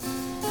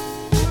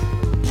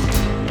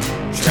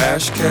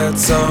Trash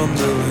cats on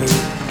the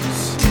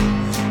loose,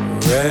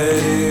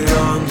 ready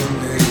on the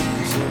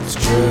news. It's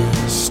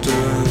just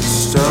a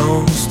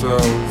stone's throw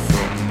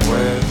from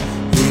where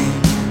he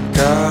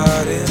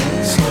got in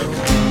so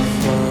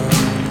far.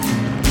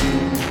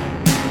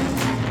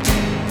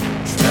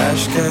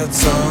 Trash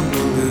cats on the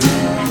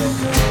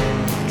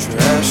loose,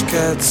 trash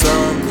cats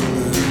on the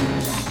loose.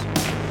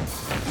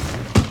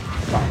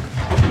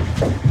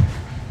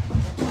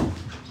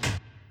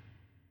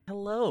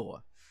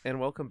 Hello, and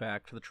welcome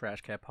back to the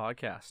Trash Cat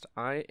Podcast.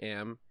 I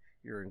am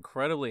your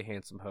incredibly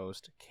handsome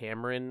host,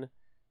 Cameron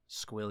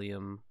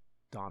Squilliam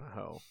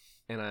Donahoe,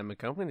 and I'm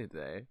accompanied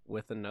today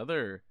with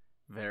another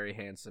very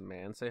handsome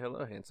man. Say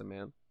hello, handsome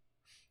man.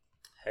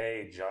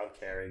 Hey, John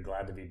Kerry,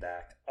 glad to be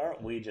back.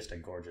 Aren't we just a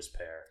gorgeous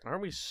pair?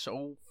 Aren't we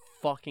so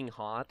fucking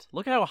hot?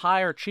 Look at how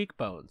high our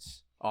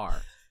cheekbones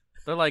are.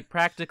 They're like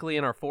practically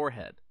in our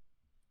forehead.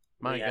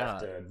 My we God. have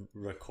to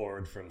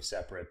record from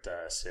separate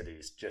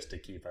cities just to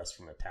keep us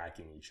from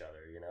attacking each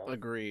other, you know?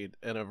 Agreed.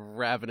 And a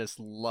ravenous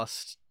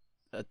lust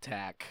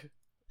attack,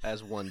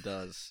 as one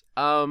does.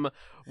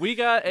 We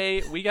got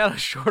a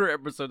shorter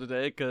episode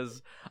today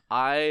because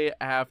I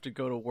have to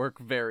go to work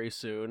very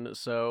soon.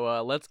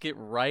 So let's get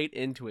right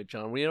into it,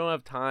 John. We don't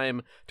have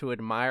time to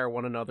admire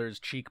one another's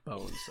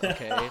cheekbones,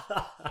 okay?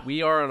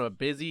 We are on a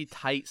busy,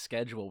 tight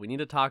schedule. We need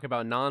to talk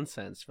about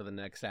nonsense for the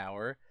next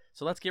hour.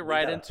 So let's get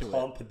right into it.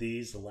 Pump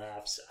these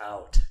laughs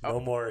out.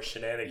 No more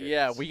shenanigans.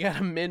 Yeah, we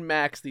gotta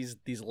min-max these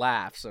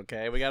laughs,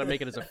 okay? We gotta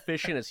make it as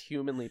efficient as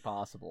humanly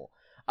possible.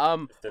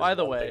 By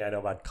the way, thing I know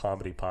about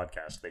comedy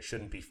podcasts, they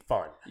shouldn't be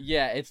fun.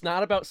 Yeah, it's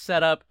not about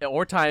setup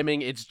or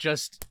timing. It's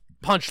just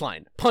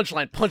punchline,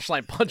 punchline,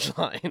 punchline,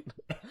 punchline.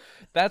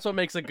 That's what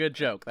makes a good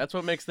joke. That's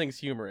what makes things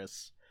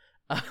humorous.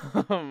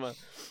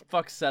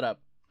 Fuck setup.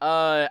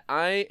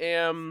 I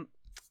am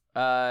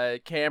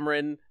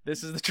Cameron.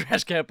 This is the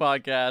Trash Cat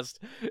Podcast.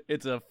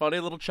 It's a funny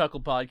little chuckle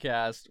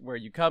podcast where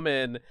you come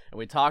in and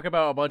we talk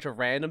about a bunch of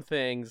random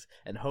things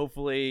and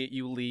hopefully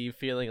you leave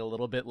feeling a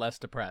little bit less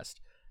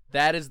depressed.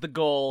 That is the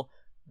goal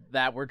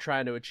that we're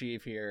trying to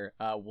achieve here.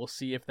 We'll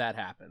see if that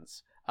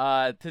happens.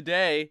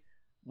 Today,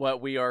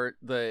 what we are,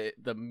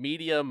 the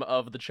medium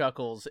of the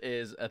chuckles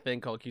is a thing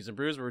called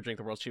Qs&Bs, where we drink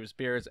the world's cheapest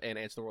beers and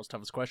answer the world's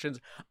toughest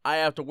questions. I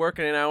have to work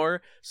in an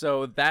hour,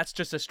 so that's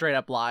just a straight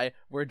up lie.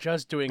 We're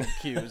just doing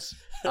Qs.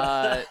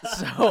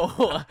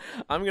 So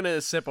I'm going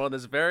to sip on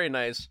this very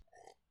nice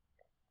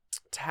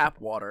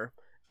tap water.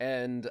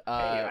 And hey,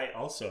 I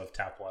also have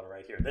tap water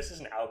right here. This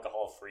is an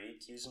alcohol-free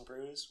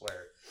Qs&Bs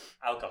where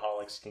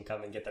alcoholics can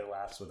come and get their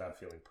laughs without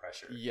feeling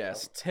pressure.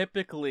 Yes, you know?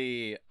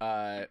 typically,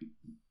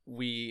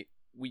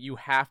 you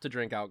have to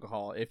drink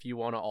alcohol if you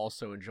want to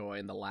also enjoy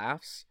the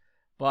laughs.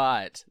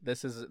 But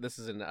this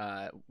is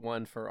an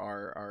one for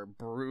our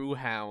brew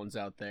hounds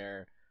out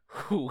there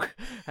who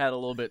had a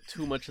little bit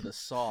too much of the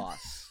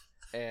sauce.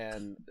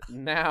 And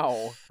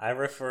now I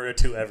refer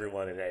to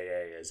everyone in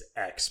AA as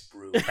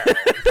ex-brew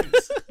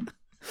hounds.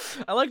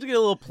 I like to get a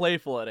little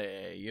playful at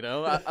AA, you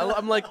know?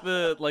 I'm like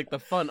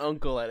the fun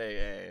uncle at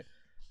AA.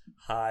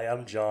 Hi,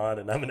 I'm John,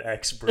 and I'm an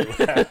ex-brew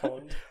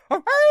hound.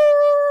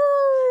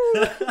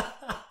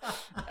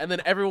 And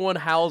then everyone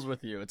howls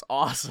with you. It's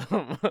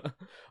awesome.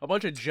 A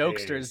bunch of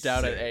jokesters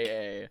down at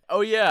AA.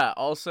 Oh yeah,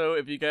 also,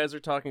 if you guys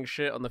are talking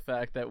shit on the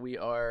fact that we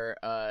are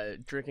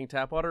drinking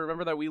tap water,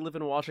 remember that we live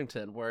in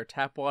Washington, where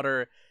tap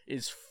water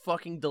is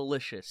fucking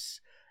delicious.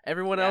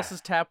 Everyone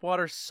else's tap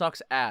water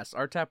sucks ass.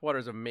 Our tap water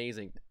is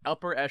amazing.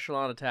 Upper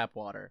echelon of tap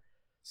water.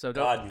 So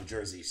God, New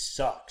Jersey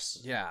sucks.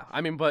 Yeah, I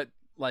mean, but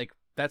like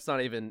that's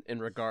not even in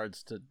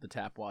regards to the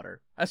tap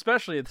water,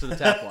 especially to the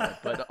tap water,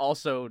 but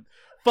also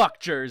fuck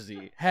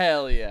Jersey.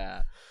 Hell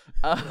yeah.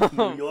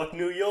 New York,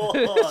 New York.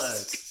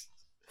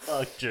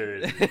 Fuck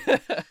Jersey.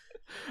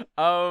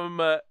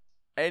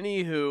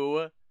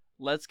 Anywho,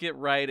 let's get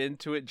right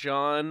into it,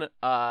 John.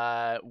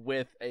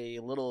 With a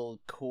little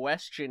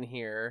question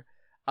here.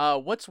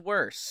 What's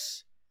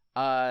worse?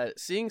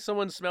 Seeing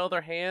someone smell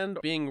their hand,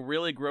 being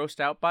really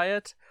grossed out by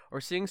it, or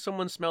seeing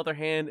someone smell their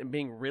hand and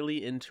being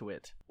really into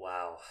it?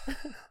 Wow.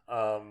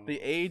 The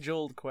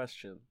age-old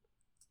question.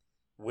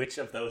 Which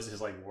of those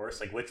is like worse?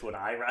 Like, which would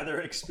I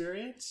rather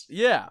experience?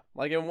 Yeah,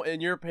 like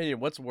in your opinion,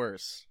 what's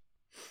worse?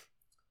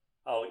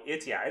 Oh,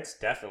 it's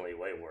definitely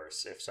way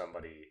worse if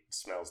somebody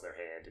smells their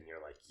hand and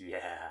you're like,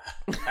 yeah,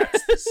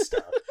 that's the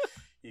stuff.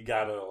 You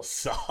got a little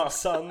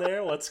sauce on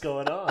there? What's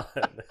going on?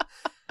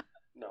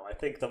 No, I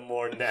think the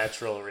more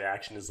natural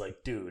reaction is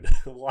like, dude,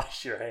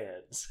 wash your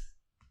hands.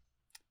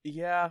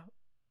 Yeah,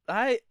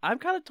 I'm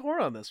kind of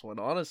torn on this one,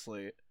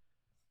 honestly.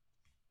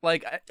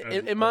 Like,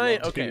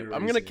 okay,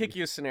 I'm going to kick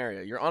you a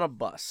scenario. You're on a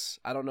bus.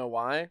 I don't know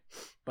why,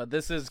 but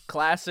this is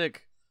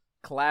classic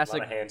A lot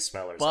of hand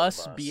smellers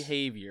bus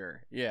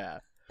behavior. Yeah.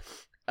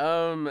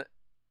 And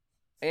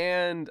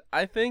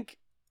I think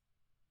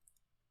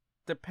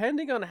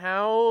depending on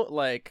how,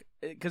 like,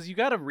 because you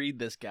got to read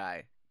this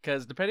guy.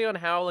 Because depending on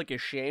how, like,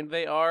 ashamed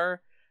they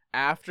are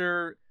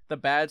after the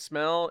bad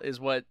smell is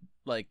what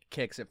like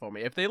kicks it for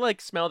me. If they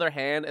like smell their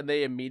hand and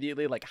they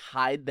immediately like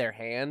hide their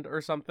hand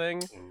or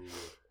something,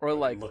 or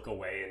like look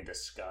away in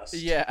disgust.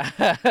 Yeah,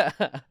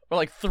 or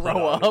like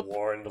throw up.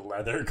 Worn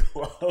leather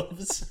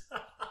gloves,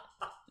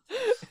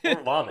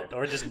 or vomit,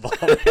 or just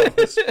vomit on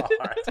the spot.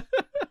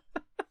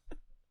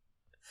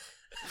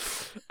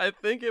 I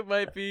think it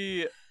might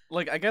be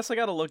like, I guess I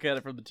gotta look at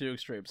it from the two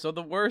extremes. So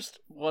the worst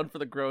one for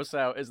the gross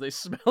out is they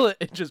smell it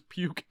and just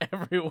puke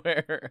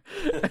everywhere.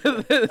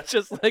 And then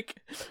just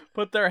like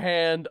put their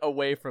hand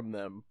away from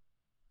them.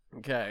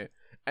 Okay.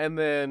 And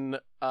then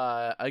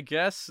I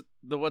guess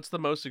what's the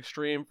most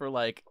extreme for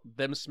like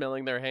them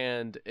smelling their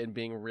hand and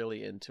being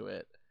really into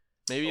it?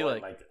 Maybe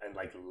and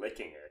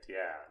licking it,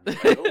 yeah.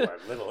 Like, a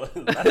little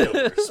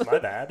leftovers, my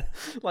bad.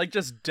 Like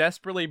just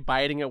desperately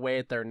biting away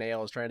at their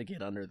nails, trying to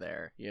get under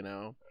there, you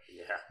know?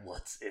 Yeah,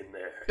 what's in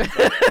there?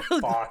 Like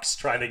a fox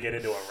trying to get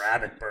into a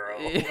rabbit burrow.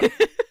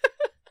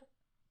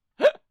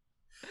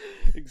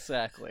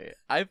 Exactly.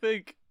 I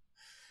think.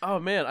 Oh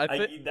man, I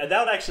think that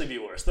would actually be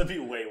worse. That'd be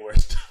way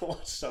worse to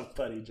watch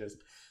somebody just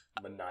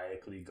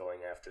maniacally going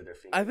after their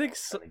fingers. I think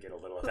trying to get a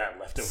little of that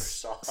leftover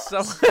sauce.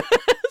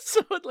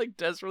 Someone like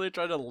desperately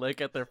trying to lick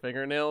at their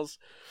fingernails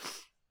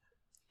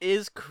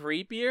is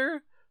creepier,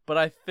 but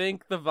I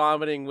think the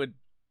vomiting would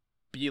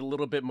be a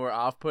little bit more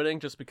off-putting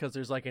just because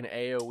there's like an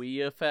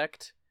AoE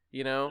effect,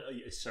 you know?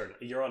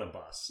 Certainly. You're on a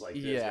bus, like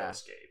there's no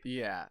escape.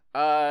 Yeah.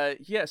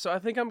 Yeah, so I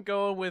think I'm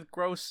going with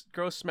gross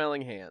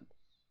smelling hand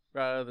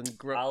rather than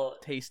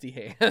tasty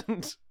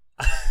hand.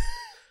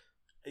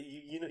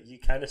 You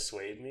kind of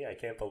swayed me. I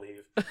can't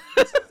believe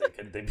something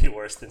could be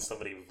worse than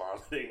somebody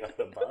vomiting on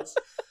a bus.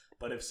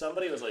 But if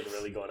somebody was like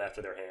really going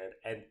after their hand,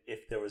 and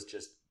if there was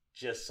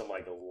just some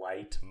like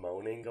light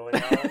moaning going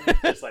on,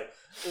 just like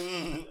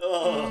some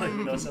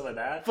of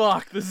that.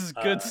 Fuck, this is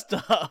good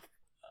stuff.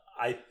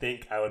 I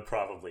think I would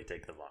probably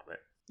take the vomit.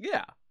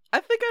 Yeah, I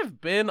think I've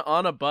been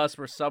on a bus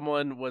where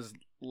someone was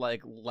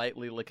like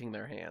lightly licking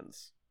their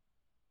hands.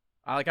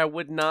 I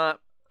would not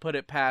put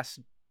it past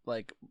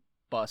like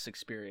bus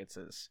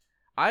experiences.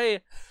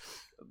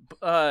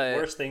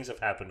 Worse things have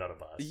happened on a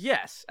bus.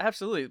 Yes,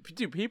 absolutely.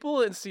 Dude,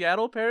 people in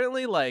Seattle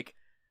apparently like,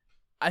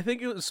 I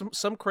think it was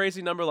some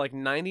crazy number, like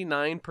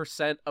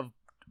 99% of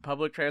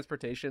public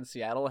transportation in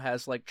Seattle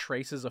has like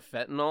traces of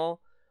fentanyl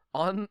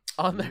on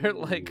their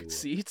like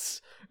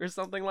seats or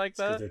something like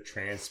that. They're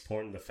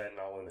transporting the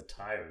fentanyl in the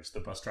tires. The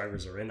bus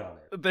drivers are in on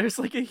it. There's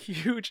like a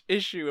huge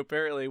issue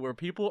apparently where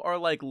people are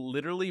like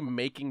literally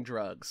making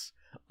drugs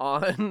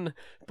on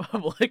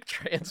public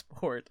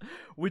transport,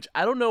 which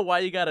I don't know why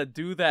you gotta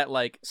do that,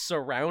 like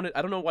surrounded.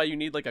 I don't know why you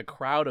need like a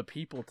crowd of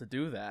people to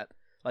do that.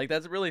 Like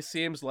that really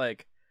seems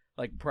like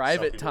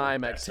private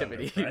time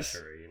activities.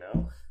 Pressure, you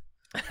know?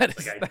 I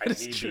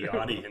need the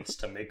audience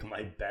to make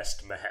my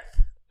best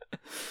meth.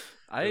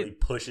 Really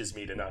pushes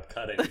me to not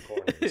cut any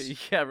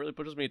corners. Yeah, it really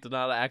pushes me to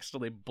not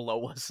accidentally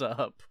blow us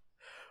up.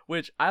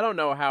 Which I don't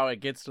know how it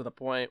gets to the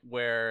point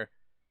where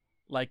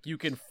like you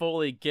can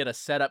fully get a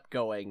setup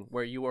going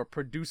where you are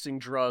producing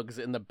drugs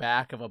in the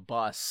back of a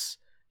bus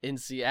in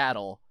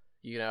Seattle,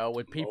 you know,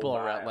 with people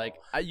around. Like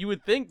you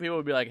would think people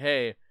would be like,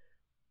 "Hey,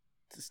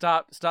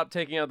 stop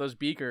taking out those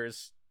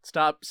beakers.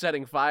 Stop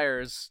setting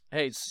fires.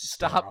 Hey,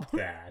 stop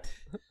that.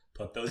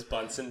 Put those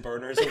Bunsen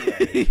burners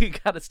away. You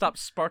gotta stop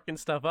sparking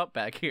stuff up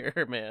back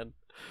here, man.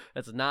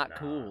 That's not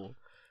cool."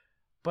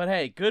 But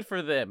hey, good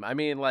for them. I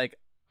mean, like,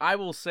 I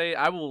will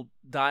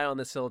die on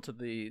this hill to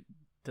the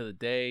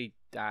day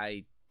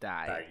I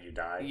die. That you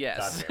die?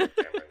 Yes. God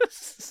damn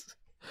it.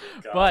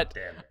 But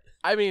damn it.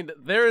 I mean,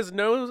 there is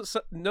no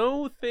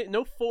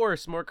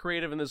force more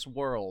creative in this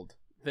world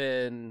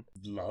than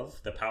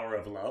love. The power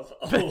of love.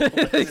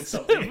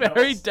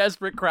 Very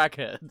desperate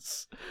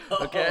crackheads.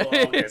 Okay.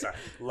 Okay, sorry.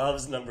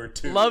 Love's number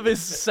 2. Love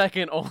is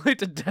second only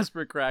to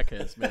desperate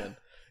crackheads, man.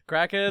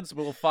 Crackheads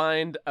will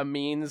find a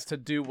means to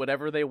do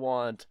whatever they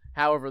want,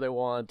 however they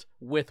want,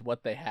 with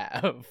what they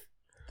have.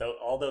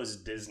 All those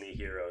Disney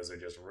heroes are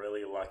just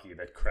really lucky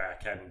that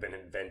crack hadn't been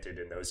invented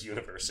in those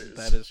universes.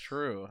 That is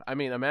true. I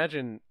mean,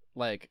 imagine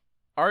like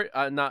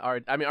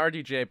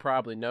RDJ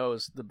probably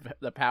knows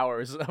the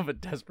powers of a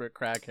desperate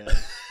crackhead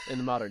in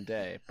the modern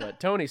day, but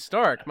Tony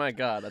Stark, my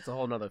God, that's a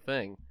whole nother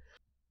thing.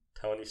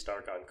 Tony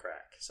Stark on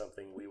crack,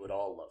 something we would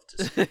all love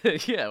to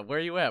see. Yeah,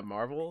 where you at,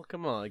 Marvel?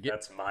 Come on,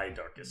 that's my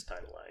darkest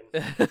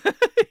timeline.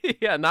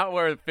 Yeah, not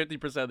where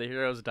 50% of the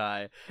heroes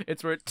die.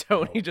 It's where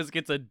Tony just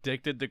gets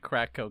addicted to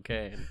crack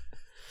cocaine.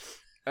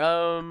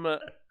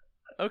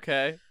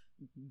 Okay.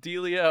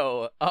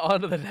 Dealio,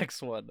 on to the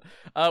next one.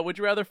 Would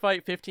you rather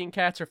fight 15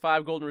 cats or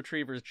 5 golden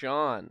retrievers,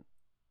 John?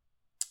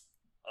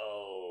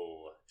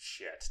 Oh,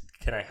 shit.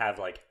 Can I have,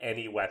 like,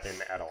 any weapon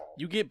at all?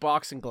 You get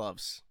boxing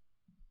gloves.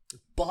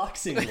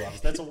 Boxing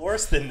gloves? That's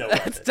worse than no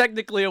weapon. That's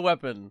technically a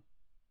weapon.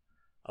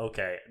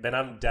 Okay, then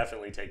I'm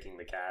definitely taking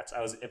the cats.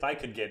 If I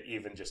could get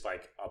even just,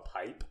 like, a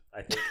pipe,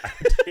 I think I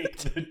would take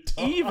the dogs.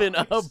 Even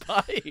a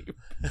pipe?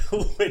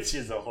 Which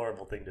is a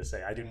horrible thing to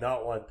say. I do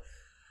not want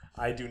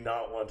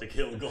to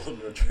kill golden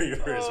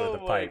retrievers with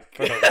a pipe.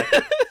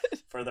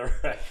 For the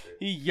record.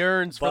 He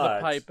yearns for the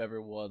pipe,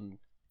 everyone.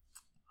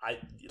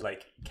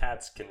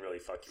 cats can really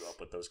fuck you up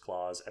with those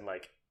claws, and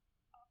like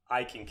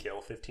I can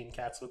kill 15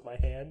 cats with my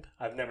hand.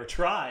 I've never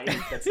tried.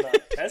 That's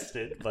not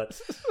tested, but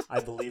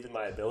I believe in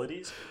my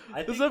abilities.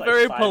 This is a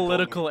very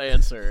political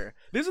answer.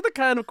 These are the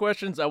kind of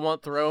questions I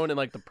want thrown in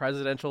like the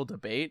presidential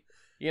debate,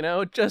 you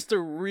know, just to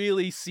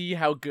really see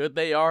how good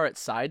they are at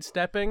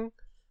sidestepping.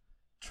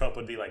 Trump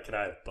would be like, "Can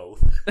I have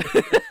both?"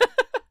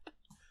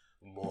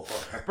 More.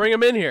 Bring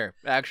him in here.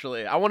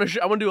 Actually, I want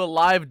to do a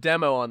live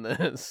demo on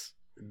this.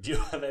 Do you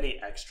have any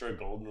extra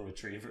golden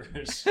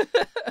retrievers?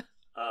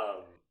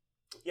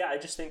 Yeah, I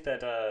just think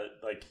that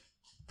like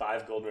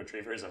 5 golden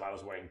retrievers, if I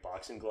was wearing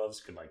boxing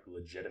gloves, could like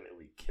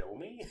legitimately kill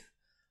me.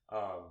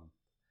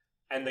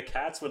 And the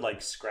cats would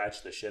like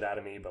scratch the shit out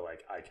of me, but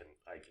like I can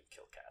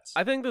kill cats.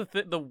 I think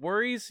the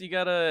worries you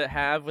gotta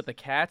have with the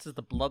cats is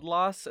the blood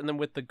loss, and then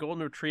with the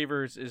golden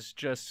retrievers is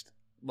just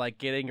like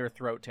getting your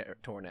throat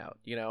torn out.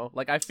 You know,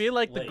 like I feel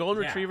like the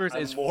golden retrievers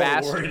is faster.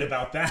 I'm more worried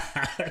about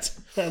that.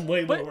 I'm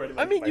way more worried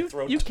about my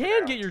throat. You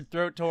can get your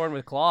throat torn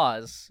with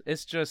claws.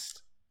 It's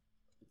just.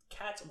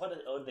 Cats, what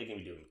are they going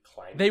to be doing?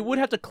 Climb? They would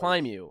have to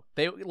climb you.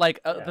 They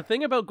like the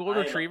thing about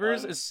golden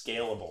retrievers is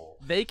scalable.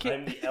 They can.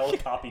 I'm the El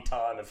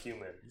Capitan of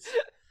humans.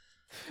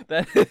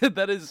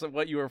 That is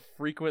what you are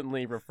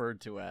frequently referred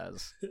to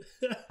as.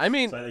 I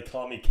mean, that's why they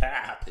call me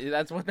Cap.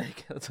 That's what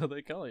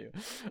they call you.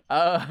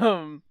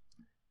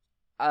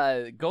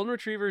 Golden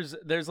retrievers.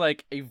 There's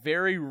like a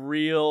very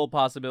real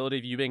possibility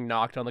of you being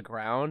knocked on the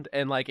ground,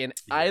 and like in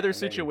either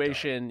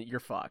situation, you're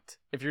fucked.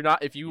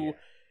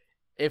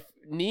 If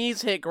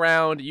knees hit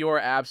ground, you are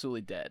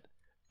absolutely dead.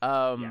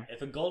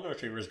 If a golden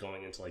retriever is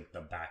going into like the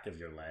back of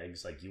your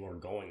legs, like you are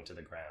going to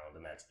the ground,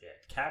 and that's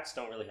it. Cats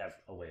don't really have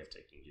a way of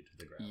taking you to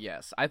the ground.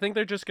 Yes, I think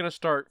they're just gonna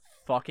start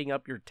fucking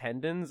up your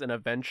tendons, and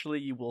eventually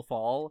you will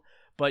fall.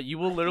 But you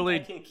will literally. I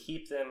can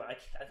keep them. I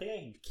think I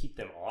can keep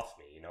them off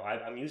me. You know,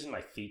 I'm using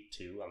my feet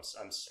too.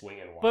 I'm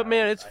swinging wild. But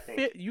man,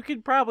 you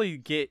could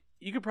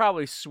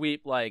probably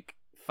sweep like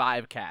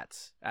 5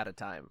 cats at a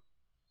time.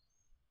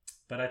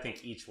 But I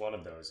think each one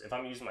of those, if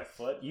I'm using my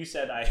foot, you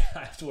said I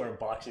have to wear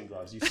boxing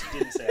gloves. You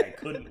didn't say I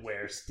couldn't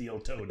wear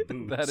steel-toed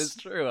boots. That is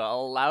true.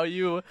 I'll allow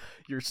you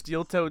your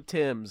steel-toed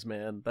Tims,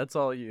 man. That's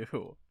all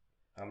you.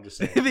 I'm just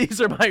saying.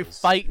 These are my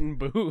fighting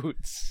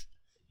boots.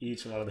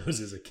 Each one of those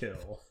is a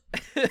kill.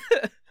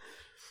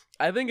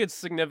 I think it's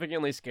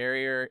significantly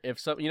scarier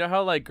if you know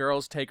how like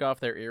girls take off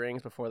their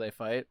earrings before they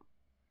fight?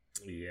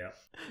 Yeah.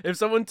 If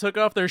someone took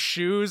off their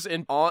shoes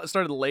and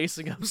started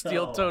lacing up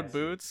steel-toed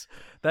boots,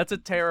 that's a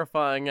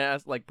terrifying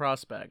ass like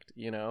prospect,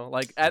 you know?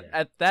 Like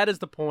at that is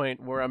the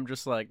point where I'm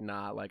just like,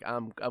 nah, like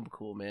I'm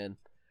cool, man.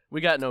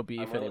 We got no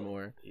beef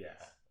anymore. Yeah.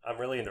 I'm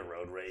really into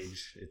road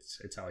rage.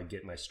 It's how I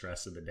get my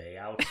stress of the day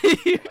out.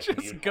 You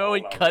just go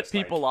and cut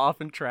people off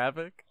in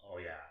traffic. Oh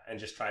yeah, and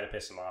just try to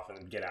piss them off and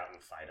then get out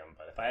and fight them.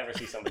 But if I ever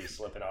see somebody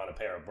slipping on a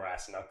pair of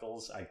brass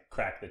knuckles, I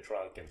crack the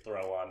trunk and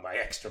throw on my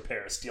extra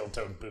pair of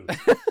steel-toed boots,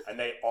 and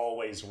they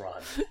always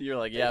run. You're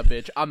like, yeah,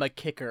 bitch, I'm a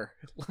kicker.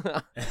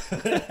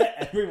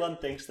 Everyone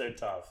thinks they're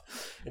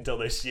tough until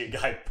they see a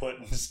guy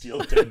putting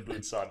steel-toed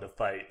boots on to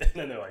fight, and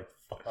then they're like,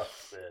 fuck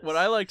this. What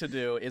I like to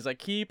do is I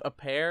keep a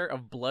pair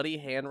of bloody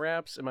hand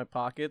wraps in my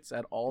pockets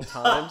at all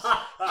times,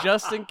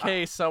 just in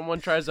case someone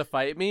tries to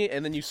fight me,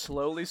 and then you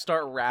slowly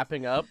start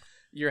wrapping up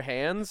your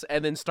hands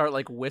and then start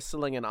like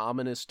whistling an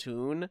ominous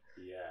tune.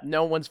 Yeah.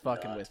 No one's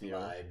fucking Not with you.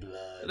 My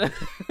blood.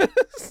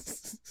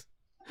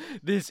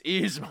 This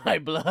is my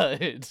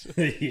blood.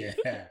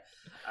 Yeah.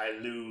 I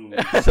lose.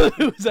 I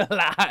lose a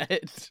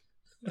lot.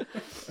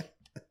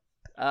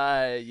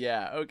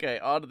 Yeah, okay,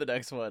 on to the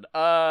next one.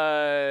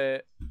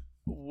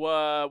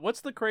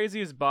 What's the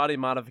craziest body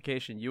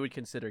modification you would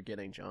consider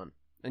getting, John?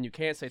 And you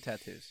can't say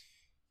tattoos.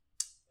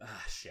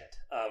 Ah, shit.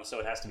 So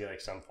it has to be like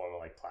some form of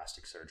like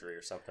plastic surgery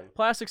or something.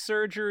 Plastic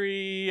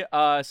surgery,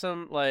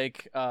 some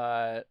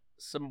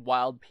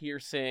wild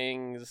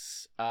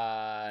piercings.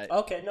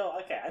 Okay,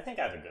 I think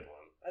I have a good one.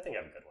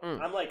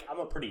 I'm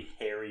a pretty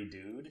hairy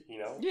dude, you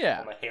know? Yeah.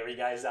 All my hairy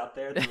guys out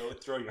there,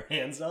 throw your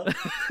hands up.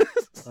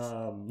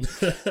 Oh,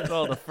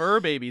 the fur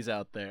babies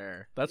out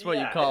there. That's what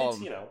you call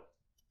them. You know,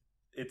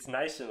 it's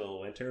nice in the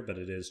winter, but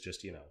it is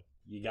just, you know,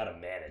 you gotta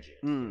manage it.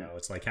 You know,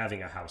 it's like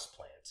having a house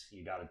plant.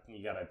 You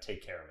gotta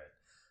take care of it.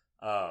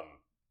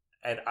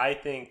 And I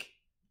think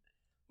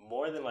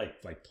more than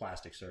like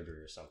plastic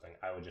surgery or something,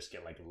 I would just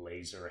get like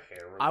laser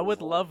hair removal. I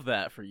would love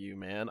that for you,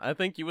 man. I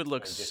think you would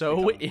look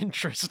so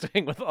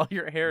interesting with all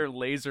your hair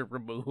laser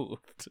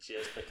removed.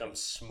 Just become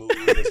smooth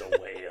as a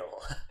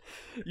whale.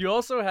 You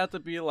also have to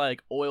be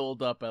like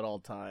oiled up at all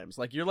times.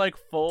 Like you're like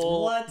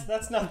full. What?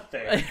 That's not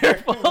fair.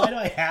 Why do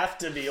I have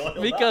to be oiled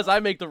up? Because I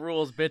make the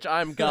rules, bitch.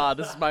 I'm God.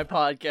 This is my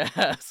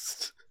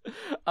podcast.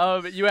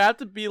 You have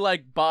to be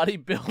like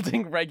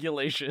bodybuilding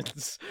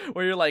regulations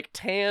where you're like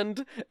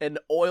tanned and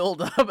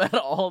oiled up at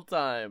all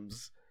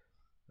times.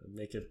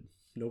 Make it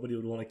nobody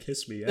would want to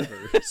kiss me ever.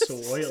 It's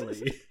so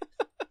oily.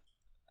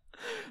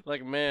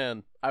 Like,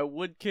 man, I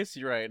would kiss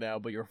you right now,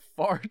 but you're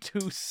far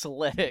too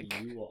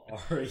slick. You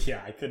are.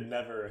 Yeah, I could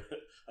never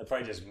I'd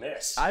probably just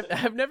miss.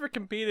 I've never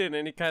competed in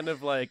any kind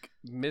of like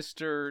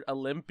Mr.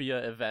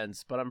 Olympia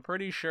events, but I'm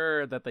pretty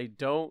sure that they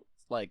don't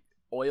like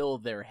oil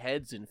their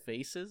heads and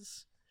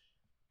faces.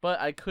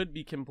 But I could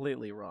be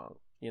completely wrong.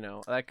 You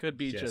know, that could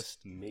be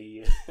just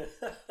me.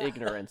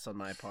 ignorance on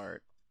my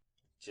part.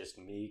 Just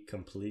me,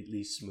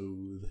 completely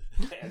smooth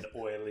and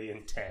oily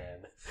and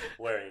tan,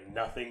 wearing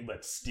nothing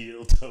but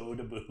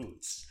steel-toed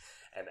boots.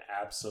 An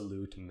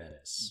absolute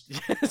menace.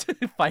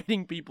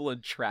 Fighting people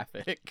in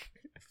traffic.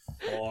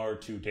 Far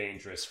too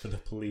dangerous for the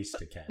police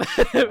to catch.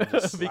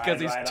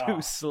 Because he's right too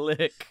off.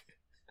 slick.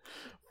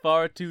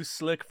 Far too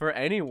slick for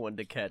anyone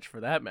to catch, for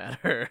that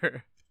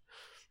matter.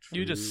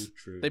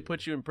 True. They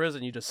put you in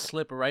prison, you just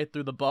slip right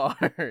through the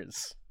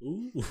bars.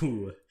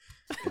 Ooh,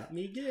 got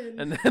me again.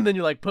 And then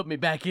you're like, put me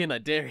back in, I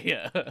dare you.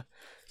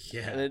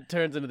 Yeah. And it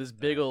turns into this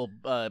big old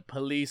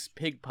police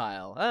pig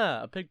pile.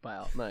 Ah, a pig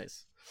pile.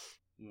 Nice.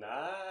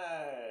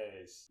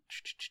 Nice.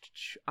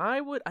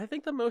 I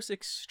think the most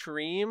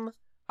extreme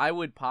I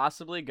would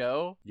possibly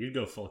go. You'd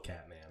go full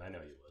Catman. I know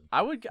you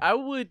would. I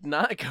would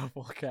not go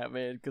full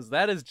Catman, because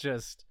that is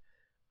just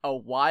a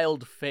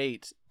wild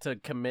fate to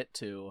commit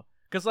to.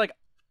 Because, like,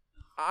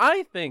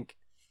 I think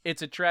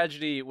it's a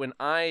tragedy when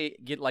I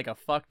get, like, a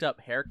fucked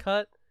up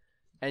haircut,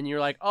 and you're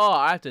like, oh,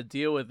 I have to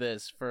deal with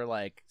this for,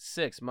 like,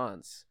 6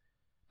 months.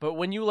 But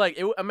when you, like,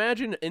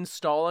 imagine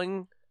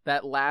installing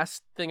that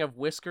last thing of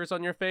whiskers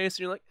on your face,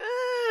 and you're like,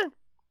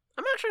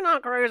 I'm actually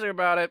not crazy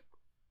about it.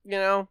 You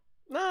know?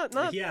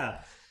 Not.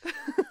 Yeah.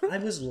 I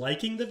was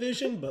liking the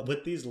vision, but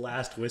with these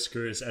last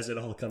whiskers, as it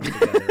all comes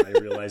together, I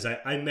realize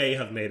I may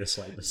have made a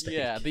slight mistake.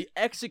 Yeah, the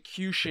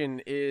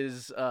execution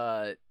is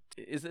a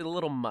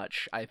little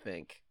much, I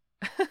think.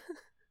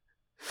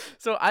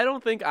 So I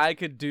don't think I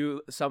could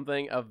do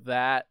something of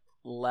that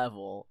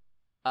level.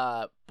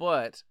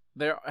 But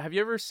have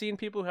you ever seen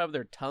people who have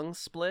their tongue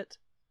split?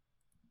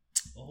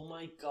 Oh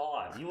my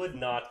god, you would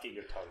not get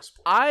your tongue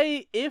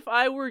split. If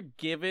I were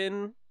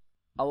given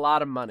a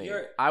lot of money,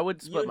 I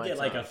would split my tongue. You'd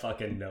get like a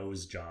fucking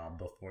nose job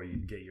before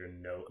you'd get your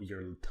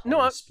tongue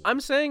No, split.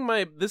 I'm saying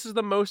this is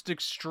the most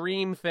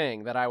extreme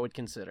thing that I would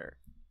consider.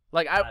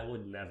 Like I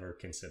would never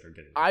consider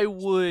getting. I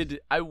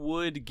would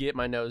get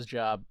my nose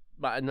job,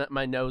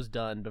 my nose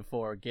done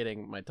before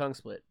getting my tongue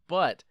split.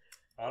 But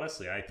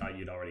honestly, I thought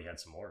you'd already had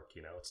some work.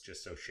 You know, it's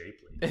just so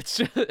shapely. It's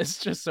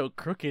just so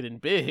crooked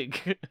and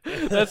big.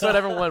 That's what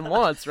everyone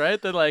wants,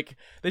 right?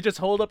 They just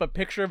hold up a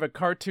picture of a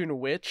cartoon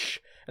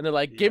witch, and they're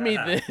like, "Give me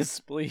this,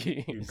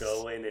 please." You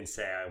go in and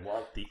say, "I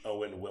want the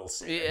Owen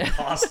Wilson." Yeah. And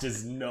cost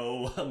is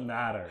no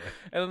matter.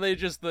 And then they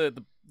just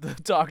the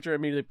doctor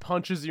immediately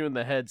punches you in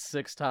the head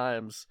 6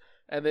 times,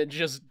 and then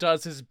just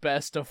does his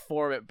best to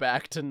form it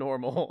back to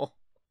normal.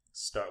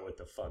 Start with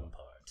the fun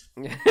part.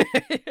 Yeah.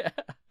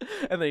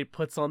 And then he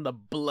puts on the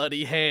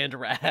bloody hand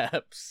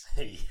wraps.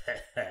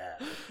 Yeah,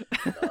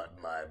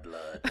 not my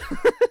blood.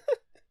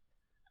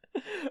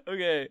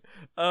 Okay.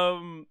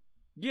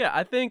 Yeah,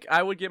 I think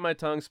I would get my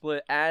tongue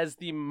split as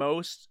the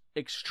most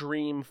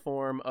extreme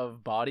form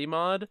of body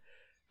mod,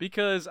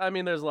 because I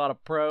mean, there's a lot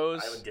of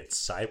pros. I would get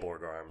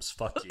cyborg arms.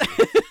 Fuck you.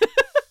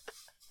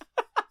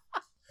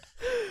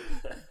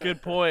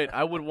 Good point.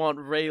 I would want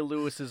Ray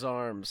Lewis's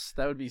arms.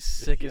 That would be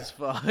sick as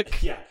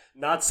fuck. Yeah,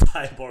 not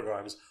cyborg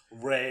arms.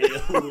 Ray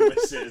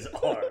Lewis's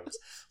arms.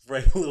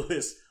 Ray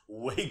Lewis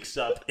wakes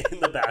up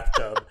in the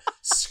bathtub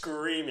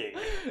screaming.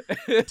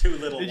 2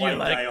 little white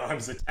guy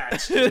arms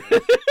attached to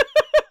him.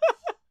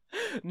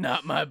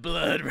 Not my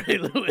blood, Ray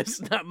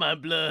Lewis. Not my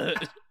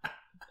blood.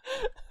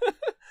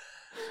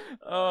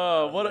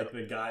 Oh, what like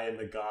the guy in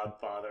The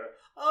Godfather.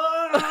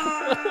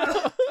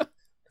 Ah!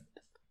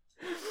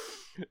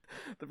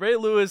 The Ray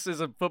Lewis is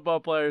a football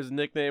player's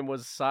nickname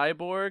was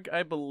Cyborg,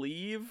 I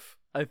believe.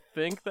 I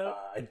think that.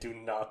 I do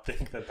not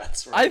think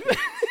that's right. I think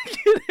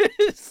it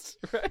is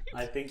right.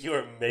 I think you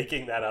are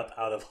making that up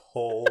out of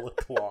whole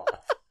cloth.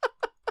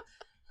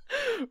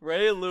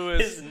 Ray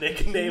Lewis. His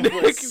nickname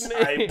was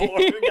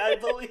Cyborg, I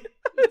believe.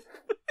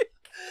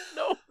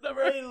 No,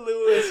 never. Ray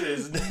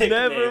Lewis's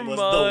nickname was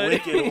the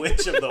Wicked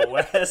Witch of the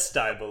West,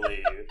 I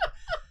believe.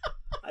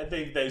 I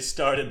think they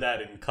started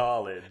that in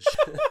college.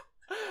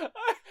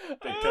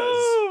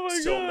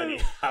 Because so many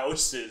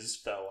houses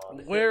fell on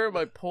him. Where am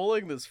I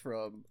pulling this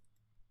from?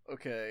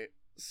 Okay,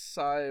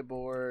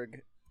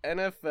 Cyborg,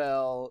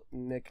 NFL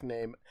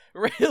nickname.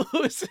 Ray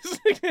Lewis's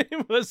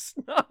nickname was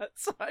not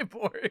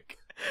Cyborg.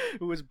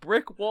 It was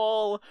Brick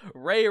Wall,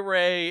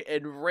 Ray,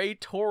 and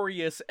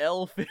Raytorius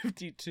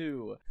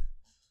L52.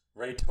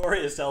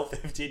 Raytorius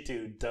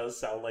L52 does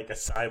sound like a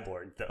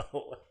cyborg,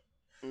 though.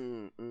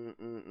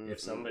 If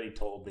somebody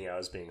told me I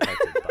was being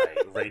hunted by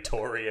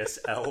Raytorius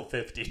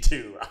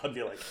L52, I'd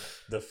be like,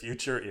 the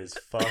future is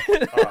fucked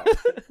up.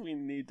 We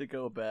need to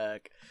go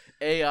back.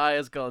 AI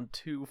has gone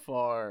too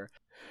far.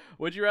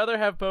 Would you rather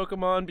have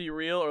Pokemon be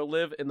real or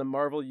live in the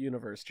Marvel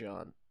Universe,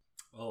 John?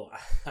 Oh,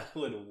 I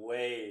would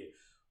way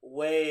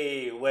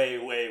rather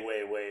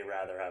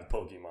have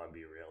Pokemon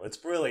be real.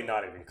 It's really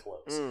not even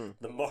close.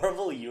 The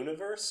Marvel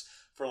Universe,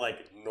 for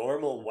like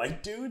normal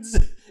white dudes,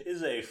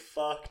 is a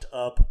fucked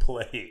up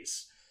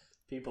place.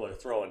 People are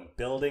throwing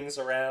buildings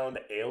around.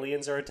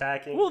 Aliens are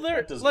attacking. Well,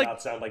 that does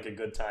not sound like a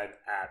good time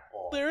at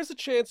all. There is a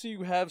chance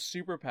you have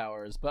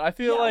superpowers, but I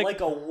feel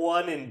like a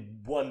 1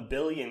 in 1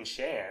 billion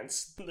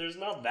chance. There's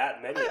not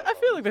that many. I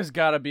feel like there's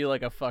gotta be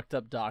like a fucked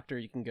up doctor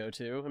you can go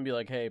to and be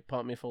like, "Hey,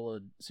 pump me full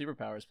of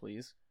superpowers,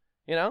 please."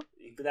 You know?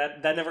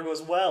 That never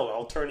goes well.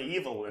 I'll turn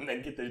evil and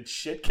then get the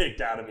shit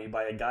kicked out of me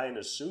by a guy in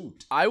a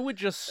suit. I would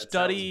just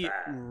study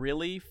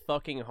really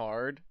fucking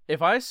hard.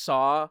 If I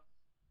saw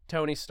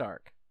Tony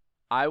Stark,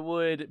 I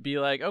would be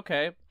like,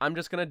 okay, I'm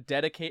just going to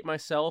dedicate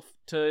myself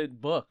to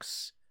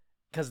books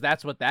because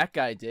that's what that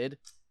guy did.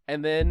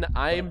 And then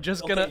I'm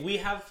just going to... We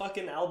have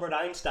fucking Albert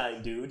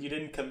Einstein, dude. You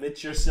didn't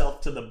commit yourself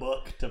to the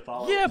book to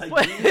follow. Yeah,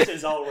 but...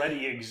 geniuses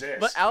already exist.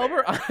 But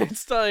Albert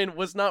Einstein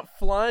was not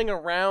flying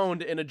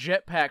around in a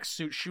jetpack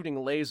suit shooting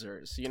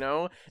lasers, you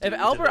know? Due if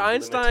Albert to the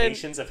Einstein...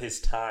 limitations of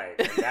his time,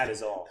 and that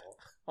is all.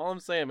 All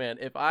I'm saying, man,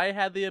 if I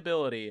had the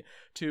ability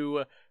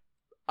to...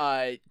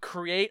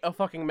 create a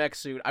fucking mech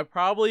suit, I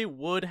probably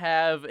would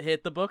have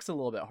hit the books a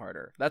little bit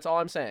harder. That's all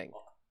I'm saying.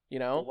 You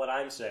know? What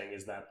I'm saying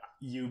is that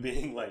you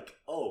being like,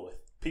 oh,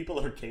 people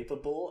are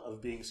capable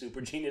of being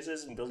super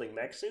geniuses and building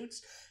mech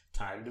suits.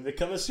 Time to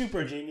become a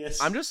super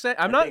genius. I'm just saying.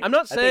 I'm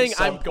not saying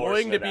I'm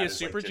going to be a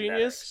super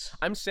genius.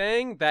 I'm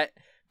saying that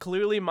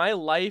clearly my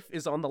life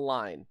is on the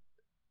line.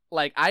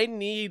 Like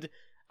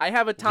I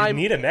have a time.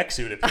 You need a mech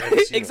suit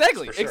apparently.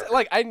 Exactly. Sure.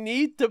 Like I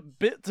need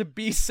to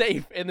be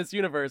safe in this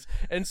universe,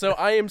 and so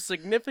I am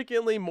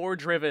significantly more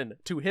driven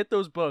to hit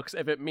those books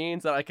if it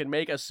means that I can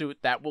make a suit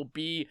that will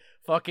be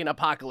fucking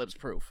apocalypse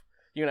proof.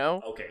 You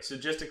know? Okay, so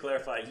just to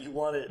clarify, you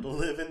want to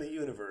live in the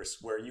universe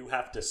where you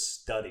have to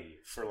study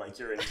for like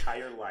your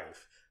entire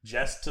life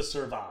just to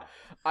survive,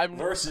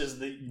 versus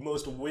the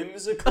most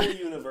whimsical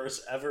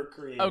universe ever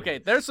created. Okay,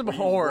 there's some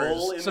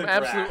horrors, some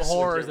absolute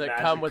horrors that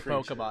come with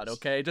Pokemon.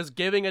 Okay, just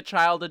giving a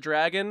child a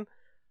dragon,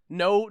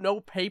 no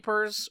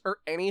papers or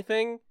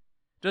anything,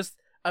 just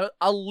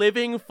a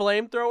living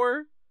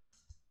flamethrower.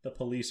 The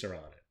police are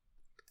on it.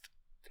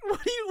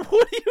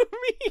 What do you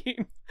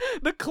mean?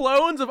 The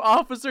clones of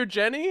Officer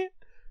Jenny,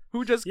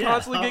 who just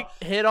constantly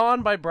get hit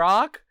on by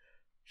Brock?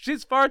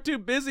 She's far too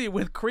busy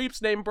with creeps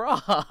named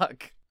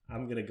Brock.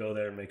 I'm gonna go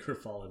there and make her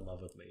fall in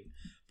love with me.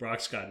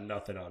 Brock's got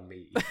nothing on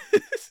me.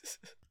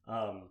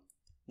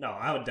 No,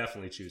 I would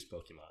definitely choose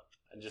Pokemon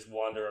and just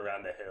wander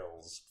around the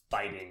hills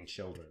fighting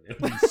children. It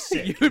would be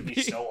sick. It would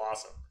be so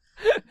awesome.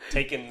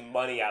 Taking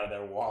money out of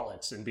their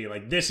wallets and be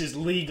like, "This is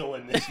legal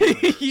in this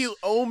universe. You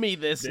owe me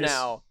this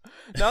now.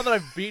 Now that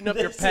I've beaten up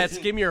your pets,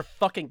 give me your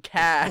fucking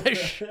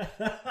cash."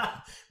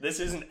 This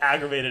isn't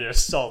aggravated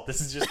assault.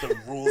 This is just the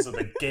rules of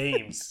the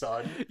game,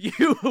 son.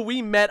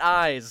 We met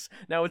eyes.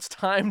 Now it's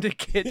time to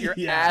get your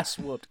ass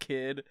whooped,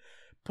 kid.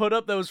 Put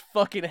up those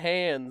fucking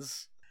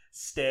hands.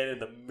 Stand in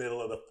the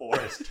middle of the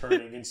forest,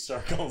 turning in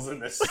circles,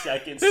 and the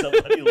second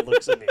somebody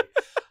looks at me,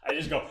 I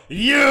just go,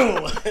 "You!"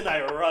 and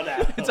I run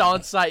out. It's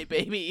on sight,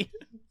 baby.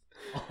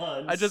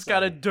 I just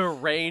got a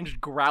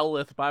deranged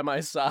Growlithe by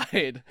my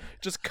side,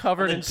 just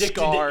covered in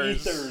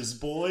scars. To ethers,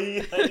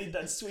 boy. I need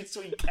that sweet,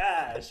 sweet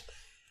cash.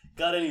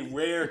 Got any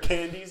rare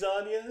candies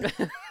on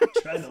you?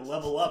 Trying to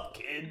level up,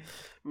 kid.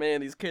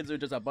 Man, these kids are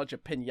just a bunch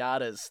of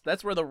piñatas.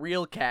 That's where the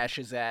real cash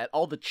is at.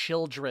 All the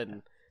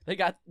children. They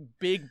got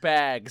big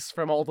bags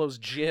from all those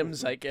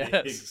gyms, I guess.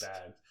 Big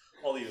bags.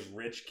 All these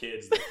rich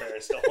kids, their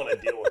parents don't want to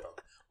deal with them.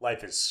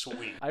 Life is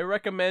sweet. I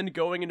recommend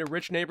going into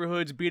rich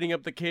neighborhoods, beating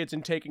up the kids,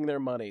 and taking their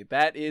money.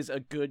 That is a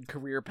good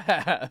career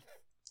path.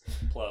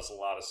 Plus, a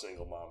lot of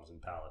single moms in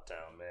Pallet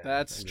Town, man.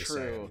 That's true.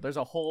 Saying. There's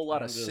a whole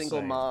lot of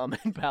single mom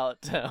in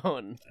Pallet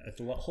Town.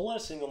 A whole lot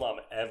of single mom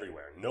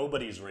everywhere.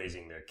 Nobody's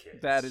raising their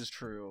kids. That is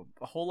true.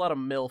 A whole lot of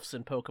MILFs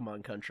in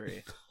Pokemon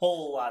Country.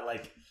 Whole lot,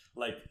 like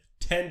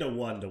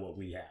 10-1 to what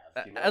we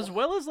have. You know? As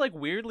well as, like,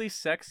 weirdly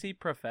sexy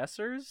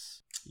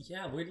professors.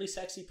 Yeah, weirdly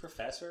sexy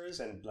professors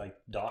and, like,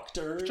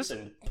 doctors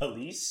and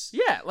police.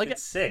 Yeah, like,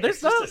 it's sick.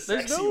 There's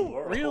it's no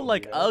world, real,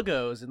 like,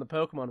 uggos in the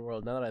Pokemon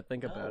world, now that I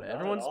think about it.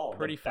 Everyone's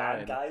pretty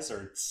fine. The bad guys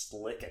are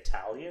slick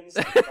Italians.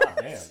 God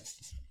damn.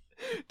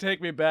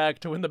 Take me back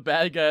to when the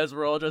bad guys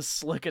were all just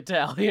slick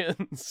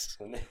Italians.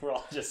 When they were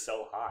all just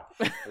so hot.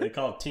 They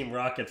call it Team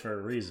Rocket for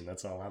a reason,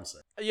 that's all I'm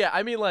saying. Yeah,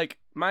 I mean, like,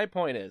 my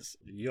point is...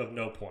 You have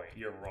no point.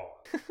 You're wrong.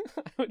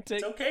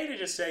 It's okay to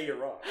just say you're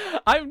wrong.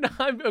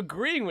 I'm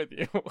agreeing with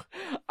you.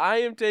 I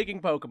am taking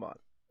Pokemon.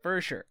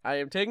 For sure. I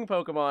am taking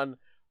Pokemon,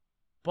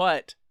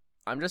 but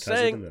I'm just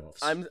saying...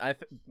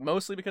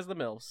 mostly because of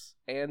the MILFs,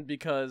 and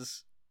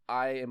because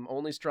I am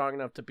only strong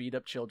enough to beat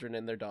up children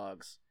and their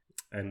dogs.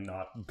 And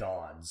not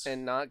gods.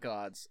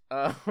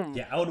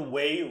 Yeah, I would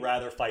way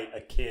rather fight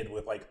a kid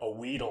with, like, a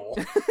Weedle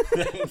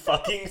than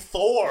fucking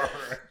Thor.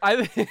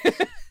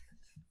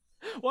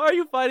 Why are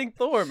you fighting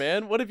Thor,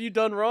 man? What have you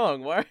done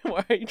wrong? Why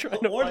are you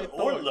trying to fight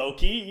Thor? Or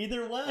Loki,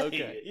 either way.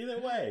 Okay.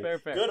 Either way.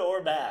 Fair. Good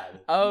or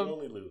bad. You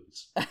only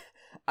lose.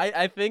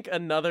 I think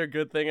another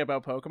good thing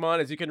about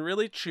Pokemon is you can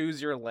really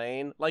choose your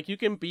lane. Like, you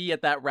can be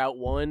at that Route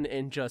 1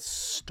 and just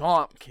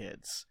stomp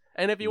kids.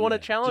 And if you want to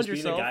challenge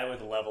yourself... Just being a guy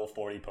with level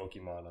 40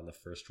 Pokemon on the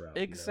first route.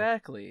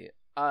 Exactly. You know?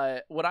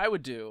 what I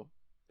would do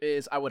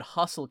is I would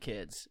hustle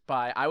kids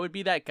I would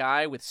be that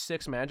guy with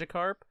 6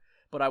 Magikarp,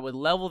 but I would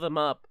level them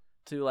up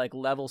to like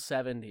level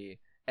 70,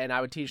 and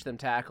I would teach them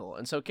tackle.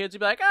 And so kids would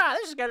be like,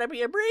 this is gonna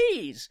be a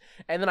breeze.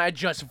 And then I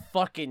just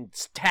fucking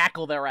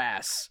tackle their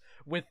ass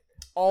with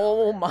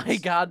all my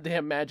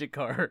goddamn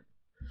Magikarp.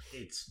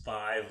 It's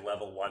 5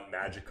 level 1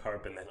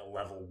 Magikarp and then a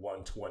level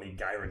 120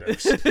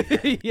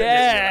 Gyarados.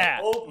 Yeah!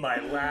 Like, oh, my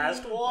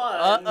last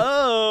one!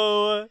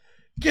 Uh-oh!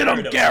 Get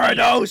him,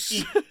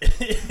 Gyarados!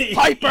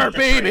 Hyper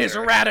Beam his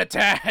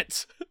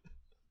Rattata!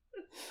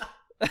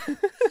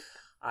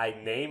 I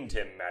named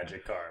him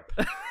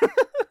Magikarp.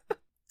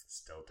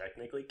 Still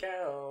technically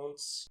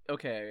counts.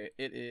 Okay,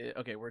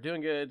 okay, we're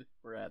doing good.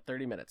 We're at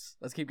 30 minutes.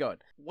 Let's keep going.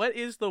 What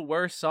is the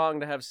worst song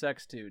to have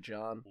sex to,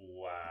 John?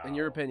 Wow. In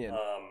your opinion?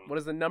 What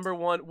is the number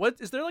one? What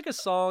is there like a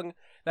song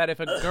that if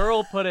a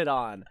girl put it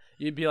on,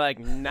 you'd be like,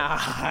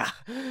 nah,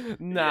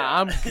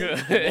 I'm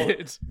good. Well,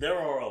 there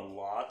are a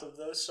lot of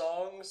those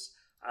songs.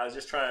 I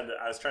was trying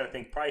to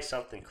think probably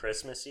something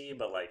Christmassy,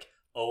 but like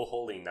Oh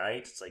Holy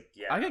Night. It's like,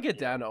 yeah, I could get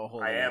down to Oh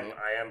Holy Night.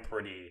 I am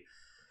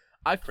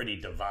pretty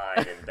divine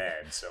in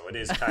bed, so it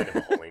is kind of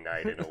a holy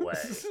night in a way.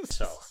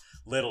 So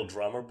Little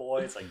Drummer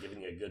Boy, it's like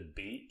giving you a good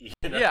beat.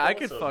 You know? Yeah, I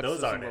could so fuck those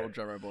some Little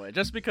Drummer Boy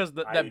just because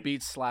that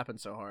beat's slapping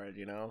so hard,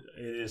 you know.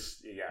 It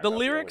is. Yeah. The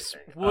lyrics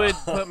would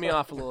put me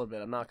off a little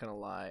bit. I'm not gonna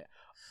lie.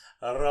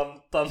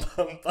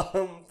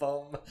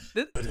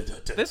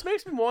 This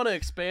makes me want to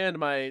expand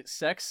my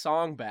sex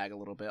song bag a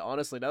little bit.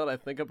 Honestly, now that I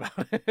think about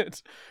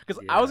it,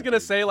 because I was gonna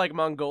say like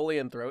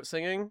Mongolian throat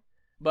singing.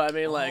 But I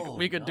mean, like,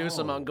 we could do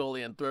some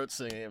Mongolian throat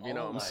singing, if you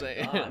know what I'm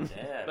saying. God,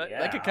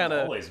 that could kind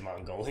of always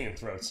Mongolian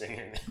throat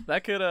singing.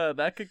 that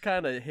could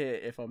kind of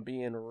hit if I'm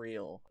being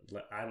real.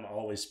 I'm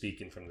always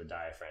speaking from the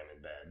diaphragm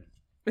in bed.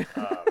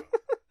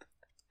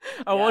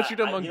 I want you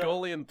to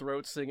Mongolian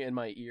throat sing in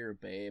my ear,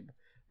 babe.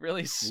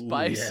 Really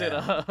spice it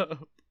up.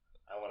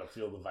 I want to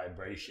feel the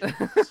vibrations.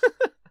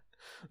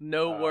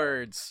 No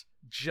words,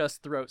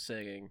 just throat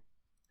singing.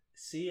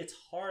 See, it's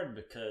hard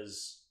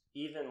because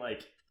even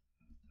like.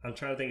 I'm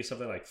trying to think of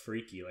something like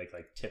freaky, like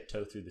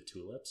Tiptoe Through the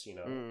Tulips, you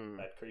know,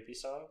 that creepy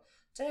song.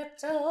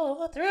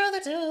 Tiptoe through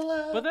the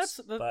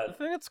tulips. But the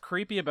thing that's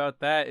creepy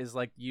about that is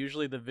like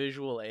usually the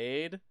visual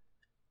aid,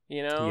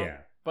 you know? Yeah.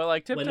 But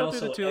like Tiptoe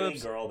Through the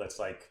Tulips. Any girl that's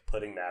like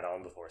putting that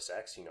on before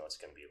sex, you know, it's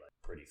going to be like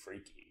pretty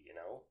freaky, you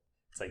know?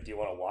 It's like, do you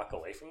want to walk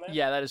away from that?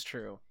 Yeah, that is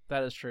true.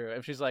 That is true.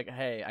 If she's like,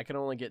 hey, I can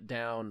only get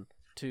down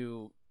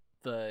to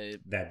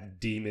that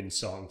demon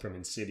song from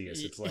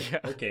Insidious. It's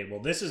like, okay,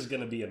 well, this is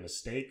gonna be a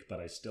mistake, but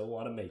I still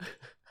want to make it.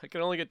 I can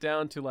only get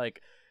down to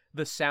like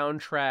the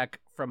soundtrack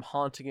from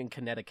Haunting in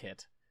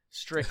Connecticut,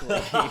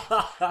 strictly,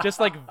 just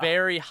like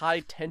very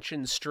high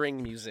tension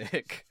string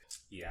music.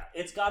 Yeah,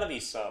 it's got to be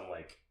some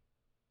like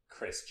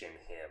Christian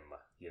hymn,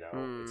 you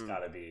know. It's got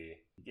to be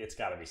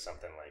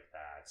something like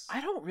that. I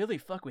don't really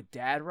fuck with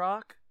dad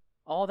rock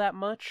all that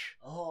much.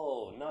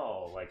 Oh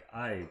no, like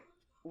I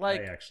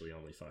actually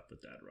only fuck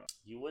with dad rock.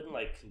 You wouldn't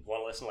like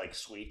want to listen to like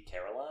Sweet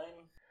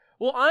Caroline?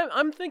 Well,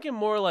 I'm thinking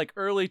more like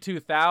early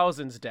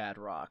 2000s dad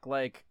rock.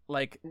 Like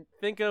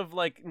think of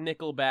like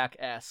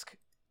Nickelback-esque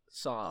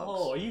songs.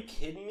 Oh, are you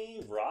kidding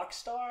me?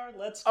 Rockstar?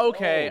 Let's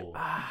okay. go.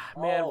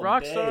 Man,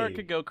 Rockstar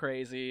could go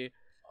crazy.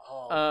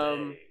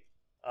 No.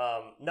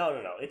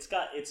 It's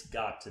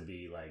got to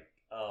be like,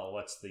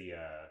 what's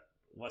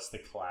the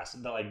class?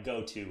 The like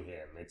go-to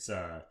hymn. It's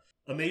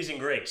Amazing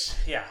Grace.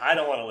 Yeah, I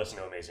don't want to listen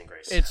to Amazing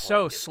Grace. It's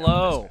so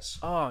slow.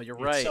 Oh, you're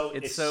right.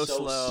 It's so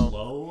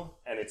slow,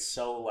 and it's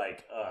so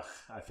like,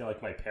 I feel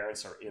like my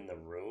parents are in the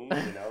room,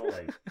 you know,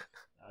 like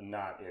I'm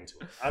not into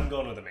it. I'm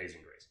going with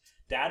Amazing Grace.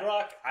 Dad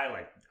rock,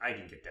 I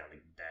can get down to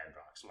dad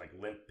rock. Some like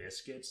Limp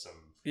Bizkit,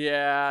 some.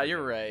 Yeah,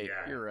 you're right.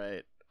 Yeah. You're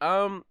right.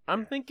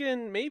 I'm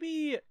thinking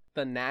maybe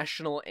the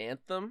national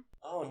anthem.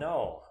 Oh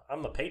no,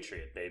 I'm a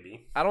patriot,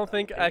 baby. I don't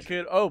think I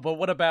could. Oh, but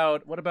what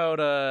about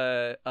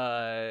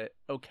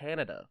O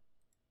Canada?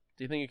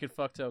 Do you think you could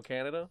fuck to O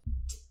Canada?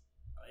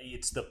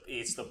 It's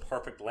the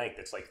perfect length.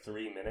 It's like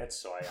 3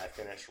 minutes, so I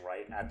finish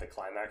right at the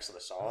climax of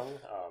the song.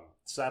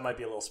 So that might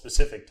be a little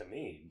specific to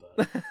me,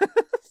 but.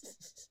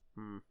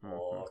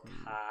 Oh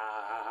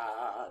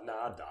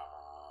Canada,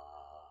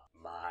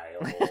 my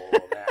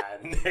old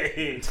and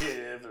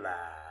native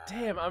land.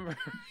 Damn, I'm.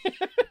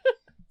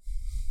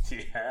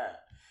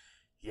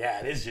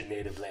 Yeah, it is your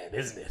native land,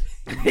 isn't it?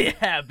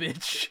 Yeah,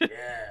 bitch.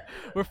 Yeah.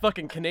 We're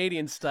fucking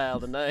Canadian style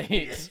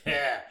tonight.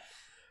 Yeah.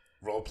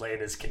 Role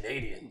playing as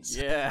Canadians.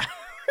 Yeah.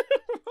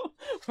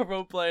 We're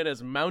role playing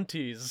as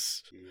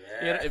Mounties.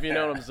 Yeah. If you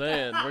know what I'm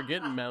saying. We're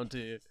getting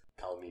Mountie.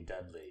 Call me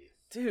Dudley.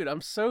 Dude,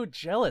 I'm so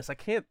jealous. I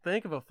can't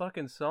think of a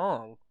fucking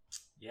song.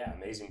 Yeah,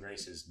 Amazing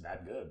Grace is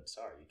that good.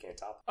 Sorry, you can't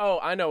top it. Oh,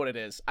 I know what it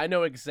is. I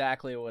know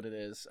exactly what it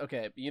is.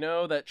 Okay, you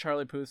know that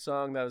Charlie Puth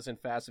song that was in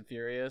Fast and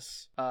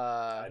Furious?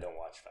 I don't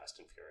watch Fast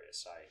and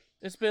Furious.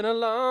 It's been a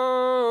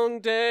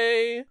long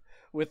day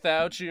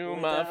without you,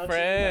 my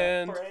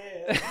friend.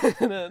 I'll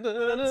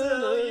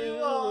tell you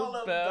all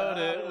about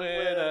it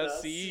when I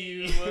see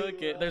you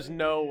again. There's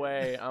no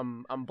way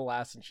I'm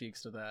blasting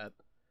cheeks to that.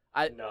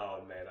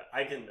 No, man.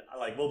 I can,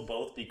 like, we'll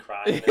both be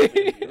crying. It'll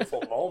be a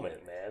beautiful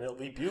moment, man. It'll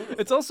be beautiful.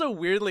 It's also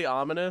weirdly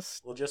ominous.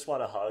 We'll just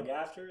want a hug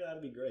after.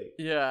 That'd be great.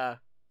 Yeah.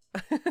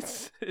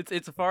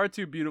 it's far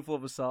too beautiful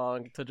of a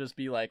song to just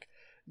be, like,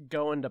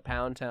 going to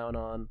Pound Town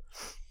on.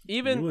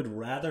 Even you would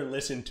rather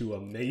listen to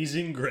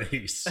Amazing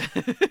Grace.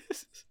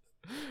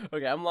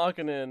 Okay, I'm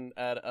locking in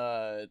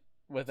at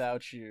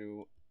Without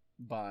You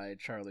by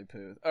Charlie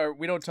Puth. Or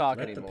We Don't Talk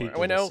Anymore.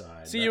 Wait, no.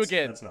 See You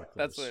Again.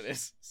 That's what it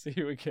is. See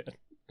You Again.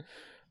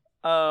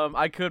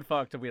 I could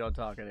fuck to We Don't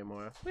Talk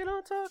Anymore. We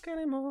don't talk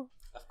anymore.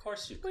 Of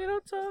course you could. We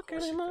don't talk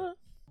anymore.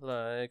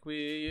 Like we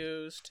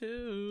used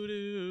to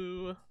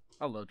do.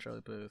 I love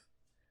Charlie Puth.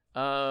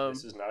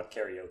 This is not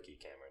karaoke,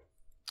 Cameron.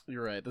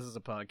 You're right. This is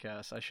a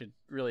podcast. I should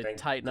really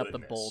tighten up the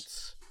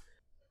bolts.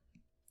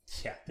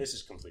 Yeah, this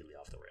is completely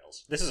off the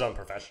rails. This is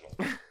unprofessional.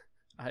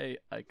 I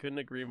couldn't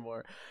agree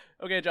more.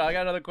 Okay, John, I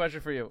got another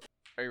question for you.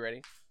 Are you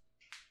ready?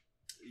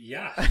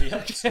 Yeah,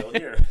 still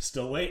here.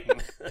 Still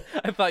waiting.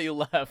 I thought you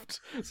left.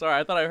 Sorry,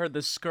 I thought I heard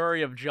the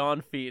scurry of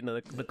John feet and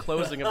the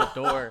closing of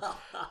the door.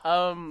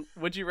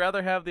 Would you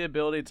rather have the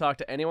ability to talk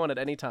to anyone at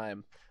any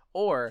time,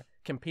 or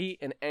compete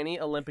in any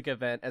Olympic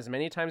event as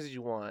many times as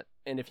you want,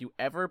 and if you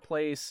ever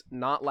place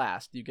not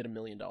last, you get $1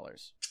 million?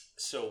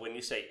 So when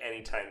you say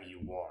anytime you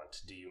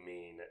want, do you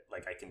mean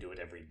like I can do it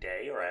every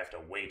day, or I have to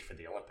wait for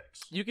the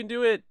Olympics? You can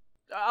do it.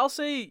 I'll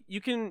say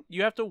you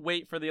have to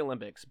wait for the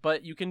Olympics,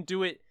 but you can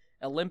do it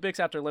Olympics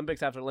after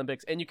Olympics after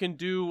Olympics, and you can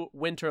do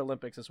Winter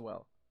Olympics as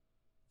well.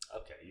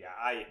 Okay, yeah,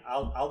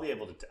 I'll be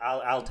able to.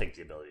 I'll take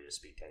the ability to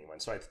speak to anyone.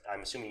 So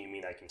I'm assuming you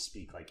mean I can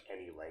speak like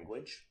any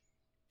language.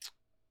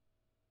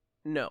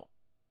 No,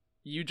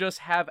 you just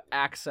have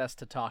access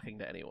to talking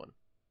to anyone.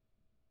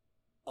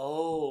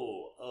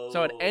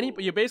 So at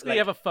you basically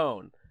have a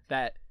phone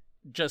that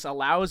just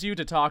allows you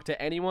to talk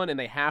to anyone, and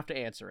they have to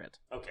answer it.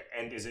 Okay,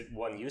 and is it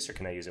one use, or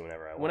can I use it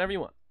whenever I want? Whenever you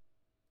want.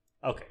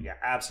 Okay, yeah,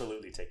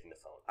 absolutely taking the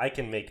phone. I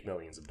can make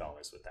millions of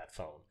dollars with that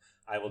phone.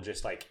 I will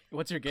just like.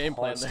 What's your game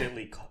plan?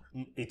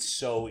 It's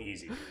so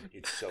easy, dude.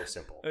 It's so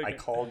simple. Okay. I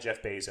call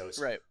Jeff Bezos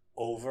right.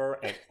 over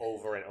and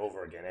over and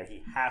over again, and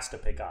he has to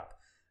pick up.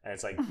 And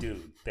it's like,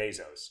 dude,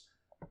 Bezos,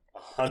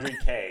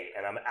 100K,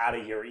 and I'm out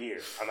of your ear.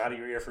 I'm out of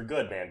your ear for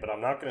good, man. But I'm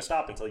not going to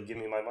stop until you give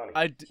me my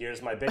money.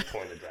 Here's my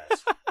Bitcoin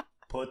address.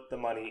 Put the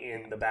money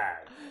in the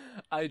bag.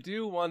 I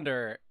do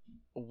wonder,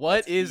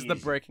 what is the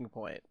breaking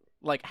point?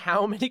 Like,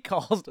 how many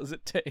calls does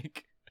it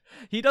take?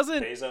 He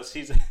doesn't. Bezos,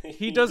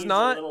 he does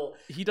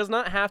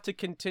not have to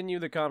continue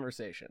the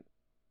conversation.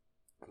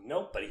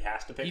 Nope, but he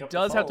has to pick up the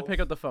phone. He does have to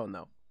pick up the phone,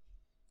 though.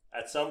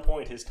 At some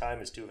point, his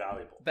time is too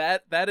valuable.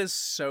 That is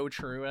so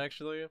true,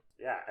 actually.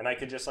 Yeah, and I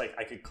could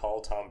I could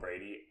call Tom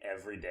Brady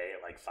every day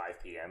at like 5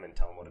 p.m. and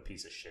tell him what a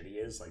piece of shit he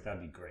is. Like,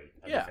 that'd be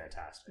great. That'd be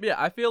fantastic. Yeah,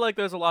 I feel like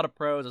there's a lot of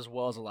pros as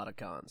well as a lot of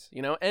cons,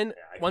 you know? And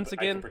I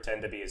can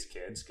pretend to be his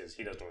kids because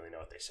he doesn't really know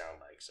what they sound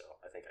like, so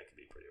I think I could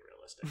be pretty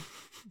realistic.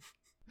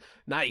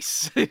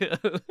 Nice.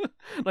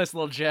 Nice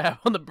little jab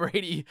on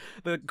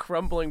the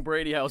crumbling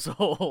Brady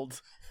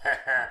household.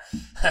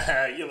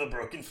 You have a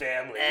broken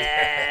family.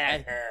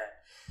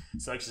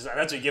 So that's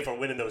what you get for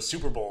winning those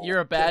Super Bowls. You're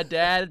a bad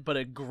dad, but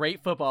a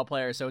great football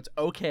player, so it's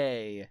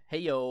okay. Hey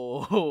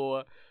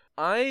yo.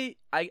 I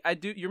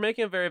do. You're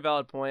making a very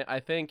valid point. I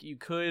think you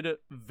could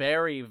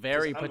very,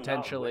 very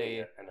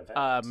potentially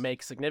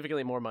make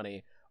significantly more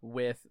money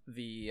with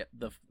the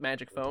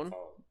magic phone.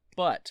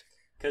 But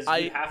because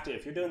you have to,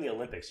 if you're doing the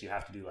Olympics, you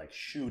have to do like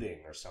shooting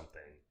or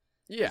something.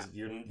 Yeah,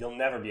 you'll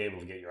never be able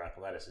to get your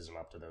athleticism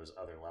up to those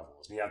other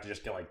levels. You have to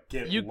just get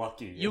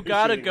lucky. You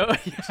gotta go.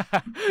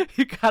 Yeah,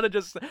 you gotta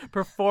just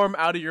perform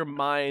out of your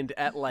mind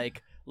at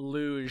like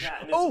luge.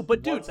 Yeah,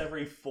 but dude, once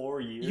every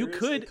 4 years, you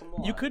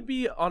could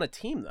be on a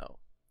team though.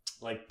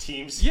 Like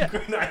team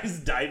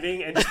synchronized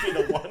diving and just be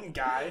the one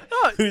guy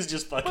who's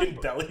just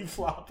fucking belly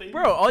flopping.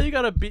 Bro, all you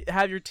gotta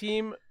have your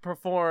team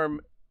perform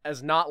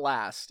as not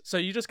last. So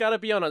you just gotta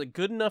be on a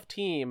good enough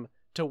team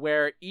to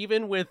where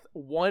even with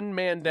one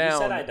man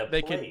down,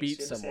 they can beat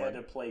someone. I had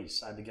to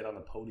place. I had to get on the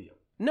podium.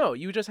 No,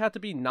 you just have to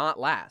be not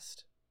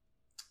last.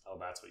 Oh,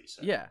 that's what you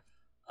said. Yeah.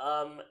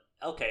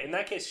 Okay. In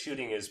that case,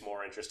 shooting is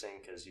more interesting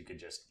because you could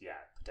just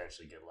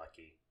potentially get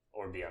lucky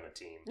or be on a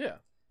team. Yeah.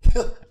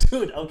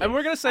 Dude, okay. And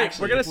we're gonna say if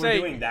we're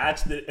doing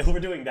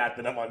that,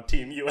 then I'm on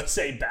Team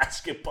USA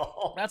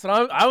basketball. That's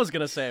what I was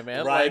gonna say,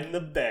 man. Riding the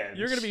bench.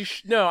 You're gonna be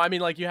no. I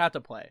mean, like you have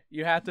to play.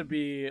 You have to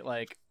be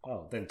like.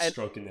 Oh, then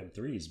stroking them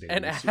threes, baby.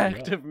 An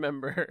active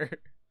member.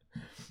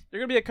 You're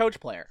gonna be a coach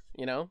player.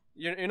 You know,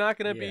 you're not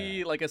gonna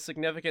be like a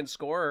significant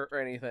scorer or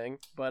anything.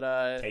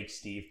 But take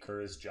Steve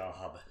Kerr's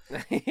job.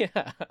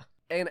 Yeah,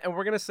 and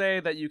we're gonna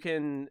say that you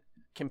can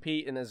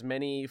compete in as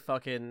many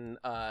fucking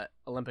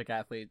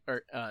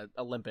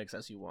Olympics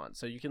as you want.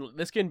 So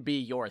this can be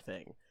your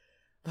thing.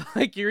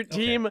 Like your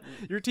team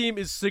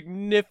is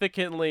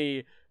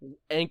significantly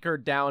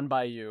anchored down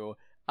by you,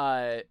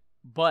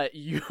 but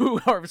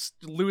you are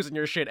losing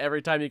your shit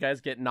every time you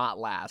guys get not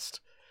last.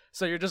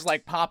 So you're just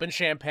like popping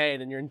champagne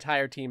and your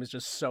entire team is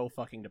just so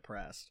fucking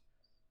depressed.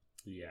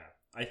 Yeah.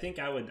 I think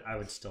I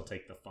would still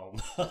take the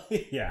phone.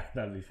 Yeah,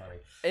 that'd be funny.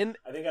 And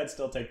I think I'd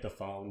still take the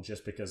phone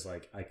just because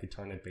like I could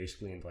turn it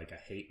basically into like a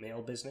hate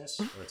mail business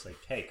where it's like,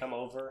 hey, come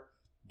over,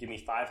 give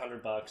me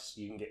 $500,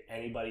 you can get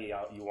anybody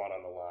out you want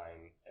on the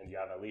line, and you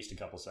have at least a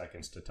couple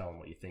seconds to tell them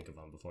what you think of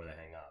them before they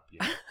hang up. You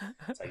know?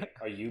 It's like,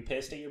 are you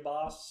pissed at your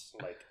boss?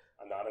 Like,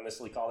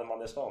 anonymously call them on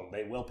this phone.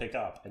 They will pick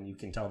up, and you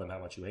can tell them how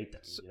much you hate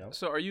them. You know?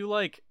 So are you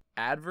like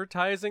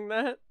advertising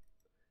that?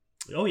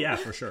 Oh yeah,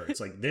 for sure. It's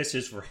like, this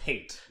is for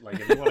hate. Like,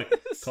 if you want to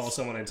call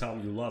someone and tell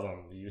them you love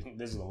them,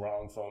 this is the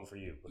wrong phone for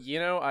you. You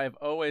know, I've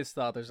always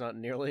thought there's not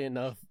nearly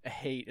enough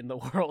hate in the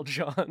world,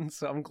 John,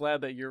 so I'm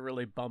glad that you're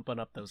really bumping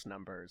up those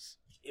numbers.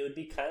 It would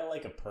be kind of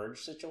like a purge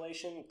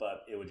situation,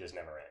 but it would just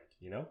never end,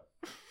 you know?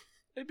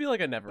 It'd be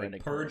like a never-ending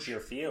purge your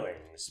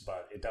feelings,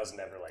 but it doesn't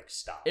ever like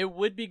stop. It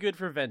would be good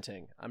for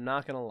venting. I'm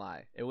not gonna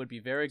lie. It would be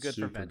very good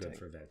for venting. Super good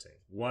for venting.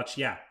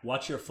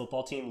 Watch your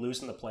football team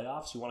lose in the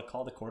playoffs. You want to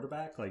call the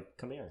quarterback? Like,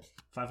 come here,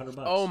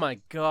 $500. Oh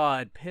my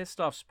god,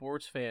 pissed off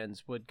sports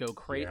fans would go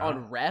crazy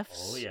on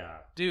refs. Oh yeah,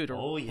 dude.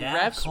 Oh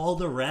yeah, refs. Call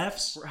the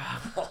refs.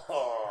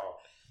 Oh,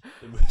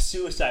 the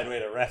suicide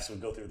rate of refs would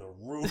go through the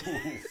roof.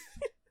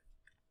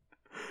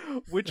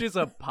 Which is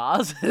a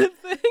positive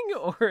thing,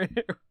 or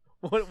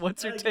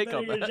what's your take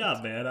on that? Your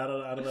job, man. I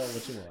don't know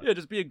what you want. Yeah,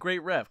 just be a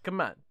great ref.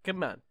 Come on.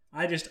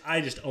 I just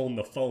own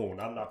the phone.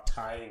 I'm not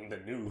tying the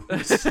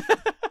news.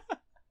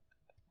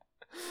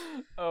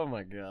 Oh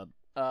my god.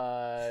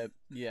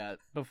 Yeah.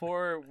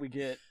 Before we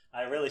get,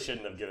 I really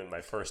shouldn't have given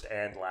my first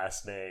and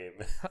last name.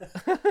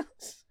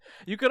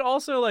 you could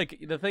also,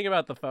 like, the thing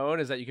about the phone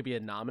is that you could be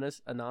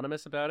anonymous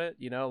about it.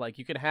 You know, like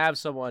you could have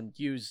someone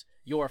use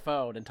your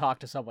phone and talk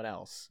to someone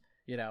else.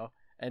 You know,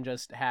 and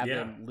just have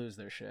them lose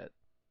their shit.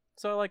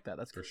 So I like that.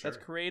 That's That's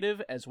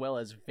creative as well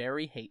as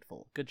very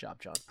hateful. Good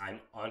job, John. I'm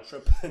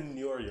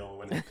entrepreneurial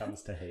when it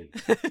comes to hate.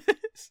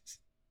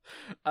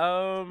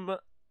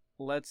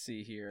 Let's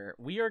see here.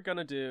 We got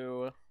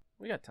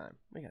time.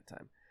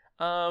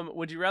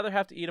 Would you rather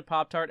have to eat a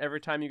Pop-Tart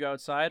every time you go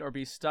outside or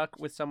be stuck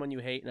with someone you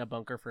hate in a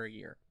bunker for a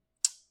year?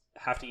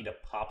 Have to eat a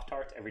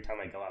Pop-Tart every time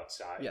I go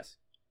outside? Yes.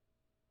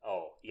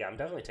 Oh, yeah, I'm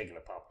definitely taking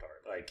the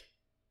Pop-Tart. Like,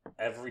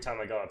 every time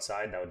I go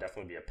outside, that would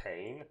definitely be a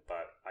pain,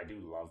 but I do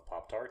love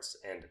Pop-Tarts,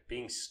 and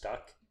being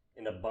stuck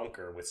in a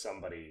bunker with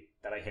somebody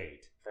that I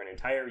hate for an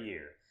entire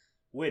year,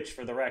 which,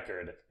 for the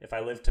record, if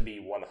I live to be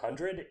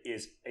 100,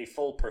 is a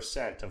full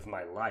 % of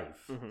my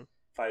life. Mm-hmm.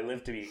 If I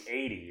live to be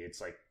 80, it's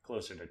like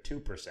closer to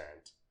 2%.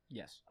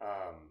 Yes.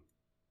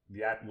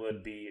 That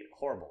would be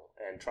horrible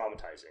and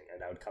traumatizing,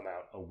 and I would come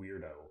out a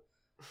weirdo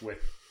with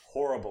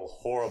horrible,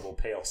 horrible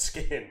pale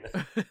skin.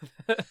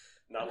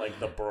 Not like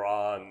the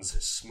bronze,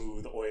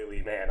 smooth,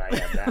 oily man I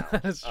am now.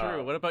 That's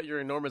true. What about your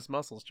enormous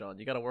muscles, John?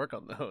 You got to work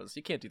on those.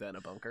 You can't do that in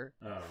a bunker.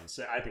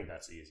 So I think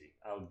that's easy.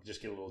 I'll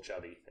just get a little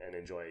chubby and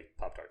enjoy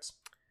Pop-Tarts.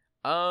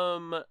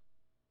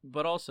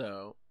 But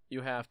also,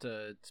 you have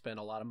to spend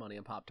a lot of money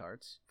on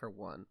Pop-Tarts, for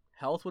one.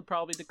 Health would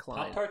probably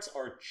decline. Pop-Tarts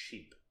are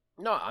cheap.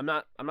 No, I'm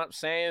not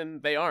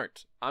saying they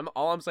aren't.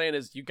 All I'm saying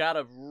is you got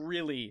to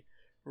really,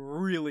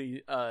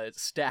 really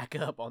stack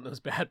up on those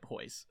bad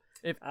boys.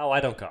 I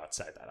don't go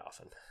outside that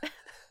often.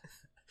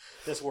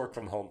 This work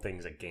from home thing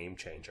is a game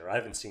changer. I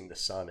haven't seen the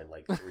sun in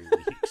like 3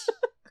 weeks.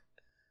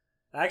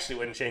 I actually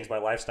wouldn't change my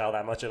lifestyle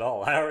that much at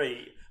all. I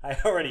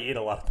already eat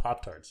a lot of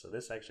Pop-Tarts, so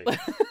this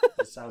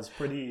sounds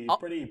pretty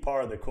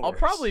par of the course. I'll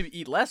probably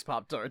eat less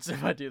Pop-Tarts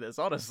if I do this,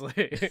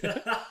 honestly.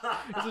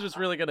 This is just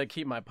really gonna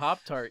keep my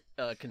Pop-Tart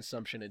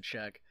consumption in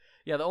check.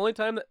 Yeah, the only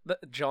time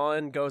that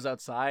John goes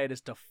outside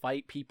is to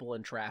fight people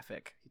in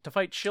traffic. To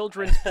fight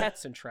children's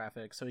pets in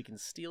traffic so he can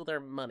steal their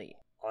money.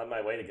 On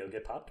my way to go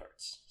get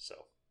Pop-Tarts, so.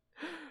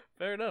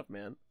 Fair enough,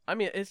 man. I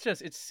mean, it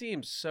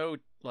seems so,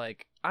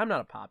 like, I'm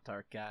not a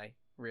Pop-Tart guy,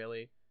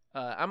 really.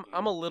 I'm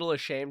a little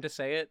ashamed to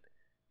say it,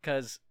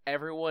 because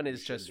everyone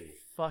is just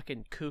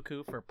fucking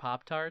cuckoo for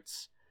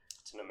Pop-Tarts.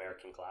 It's an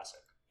American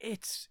classic.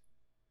 It's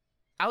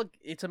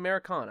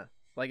Americana.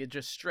 Like, it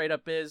just straight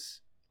up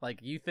is. Like,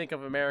 you think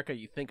of America,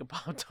 you think of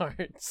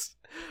Pop-Tarts.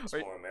 It's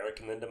more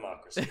American than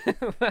democracy.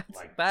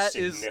 That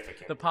is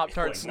the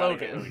Pop-Tart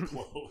slogan. Not even really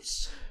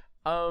close.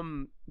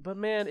 But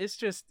man,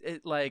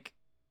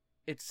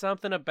 it's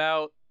something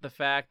about the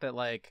fact that,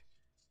 like,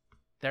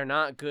 they're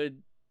not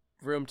good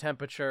room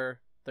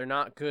temperature. They're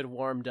not good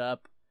warmed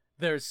up.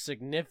 There's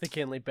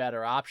significantly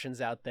better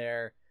options out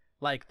there.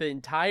 Like, the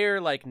entire,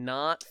 like,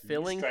 not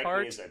filling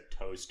part. You strike me as a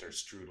toaster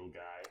strudel guy.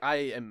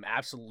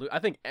 I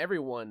think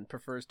everyone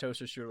prefers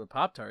toaster strudel with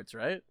Pop-Tarts,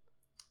 right?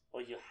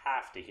 Well, you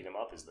have to heat them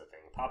up is the thing.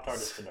 Pop-Tart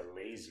is for the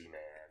lazy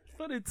man.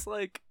 But it's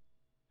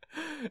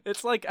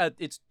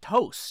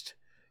toast.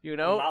 You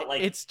know, I'm not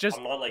like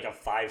a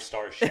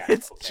 5-star chef.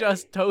 It's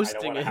just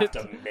toasting it. I don't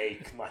have to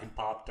make my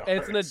Pop-Tarts.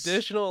 It's an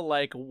additional,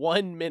 like,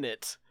 1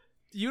 minute.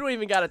 You don't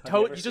even gotta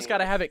toast. You just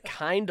gotta have it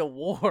kind of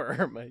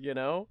warm. You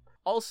know.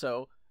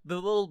 Also, the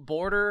little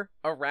border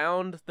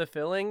around the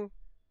filling,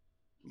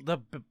 the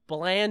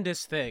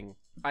blandest thing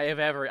I have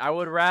ever. I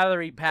would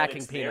rather eat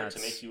packing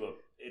peanuts.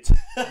 It's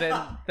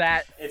than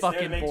that it's fucking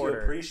there to make border.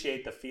 you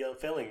appreciate the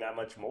filling that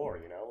much more.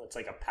 You know, it's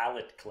like a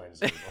palate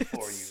cleanser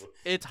before you.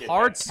 It's get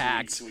hardtack,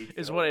 that sweet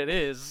is filling. what it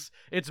is.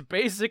 It's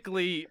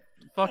basically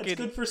fucking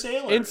It's good for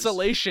sailors.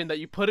 insulation that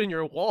you put in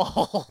your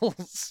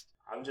walls.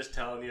 I'm just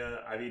telling you,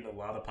 I've eaten a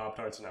lot of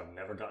Pop-Tarts and I've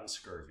never gotten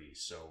scurvy,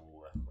 so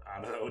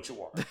I don't know what you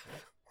want.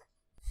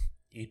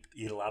 eat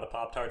a lot of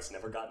Pop-Tarts,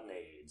 never gotten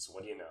AIDS.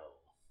 What do you know?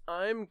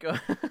 I'm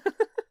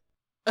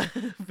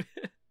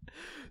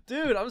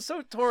Dude, I'm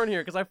so torn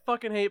here because I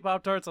fucking hate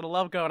Pop-Tarts and I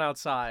love going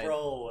outside.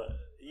 Bro,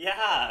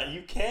 yeah,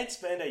 you can't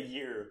spend a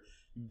year...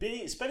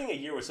 Spending a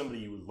year with somebody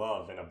you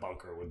love in a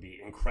bunker would be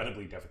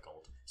incredibly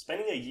difficult.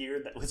 Spending a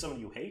year with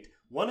somebody you hate,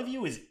 one of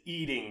you is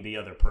eating the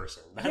other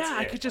person. That's yeah,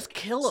 I it. could just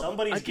kill him.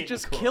 Somebody's I could getting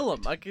just cooked. kill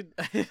him. I could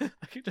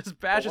just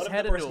bash his What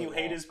head if the into person a you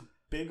hate wall. is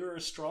bigger or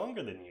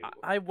stronger than you?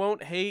 I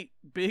won't hate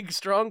big,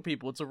 strong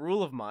people. It's a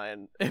rule of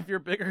mine. If you're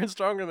bigger and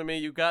stronger than me,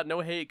 you got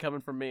no hate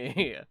coming from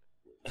me.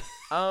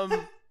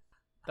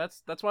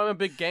 That's why I'm a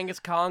big Genghis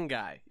Khan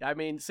guy. I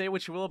mean, say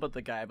what you will about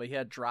the guy, but he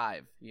had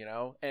drive, you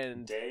know?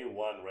 And Day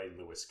one Ray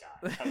Lewis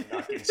guy. I'm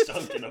not getting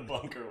stuck in a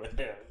bunker with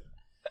him.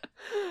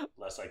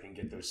 Unless I can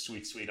get those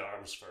sweet, sweet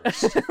arms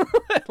first.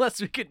 unless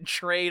we can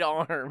trade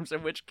arms,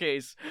 in which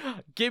case,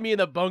 get me in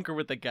the bunker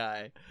with the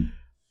guy.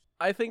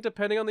 I think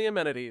depending on the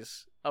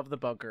amenities of the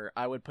bunker,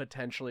 I would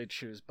potentially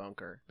choose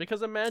bunker.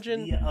 Because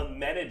imagine... The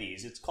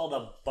amenities. It's called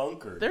a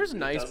bunker. There's dude.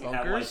 nice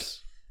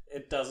bunkers.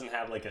 It doesn't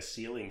have like a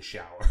ceiling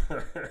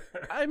shower.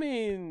 I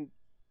mean,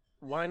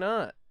 why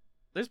not?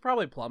 There's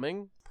probably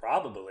plumbing.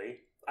 Probably.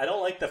 I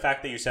don't like the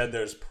fact that you said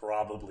there's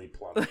probably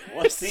plumbing.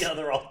 What's the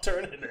other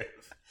alternative?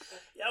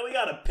 Yeah, we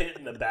got a pit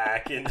in the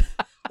back, and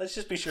let's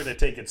just be sure to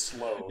take it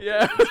slow.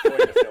 Yeah, It's going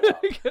to fill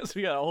up. because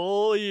we got a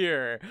whole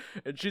year,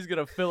 and she's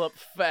gonna fill up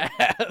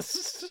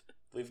fast.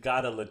 We've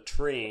got a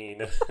latrine,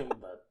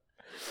 but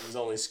it was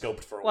only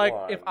scoped for Like,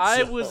 one. if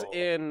I so- was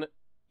in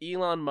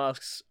Elon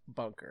Musk's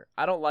bunker,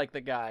 I don't like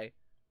the guy,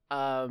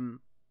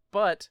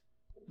 but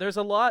there's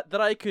a lot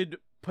that I could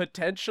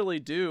potentially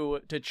do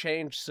to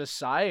change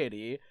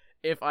society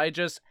if I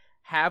just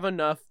have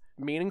enough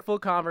meaningful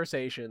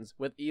conversations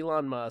with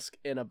Elon Musk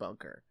in a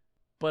bunker.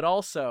 But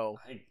also,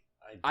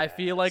 I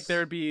feel like guess.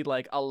 there'd be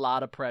like a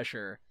lot of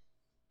pressure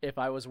if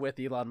I was with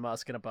Elon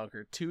Musk in a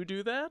bunker to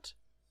do that,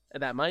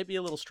 and that might be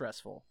a little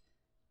stressful.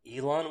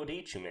 Elon would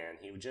eat you, man.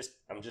 He would just.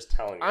 I'm just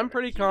telling you. I'm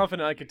pretty He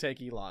confident would I could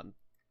take Elon.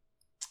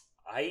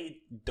 I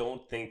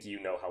don't think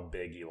you know how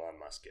big Elon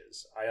Musk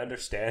is. I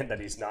understand that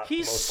he's not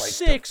He's the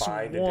most like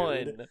defined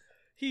dude. 6'1".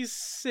 He's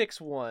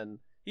 6'1".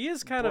 He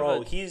is kind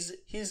Bro, of a... he's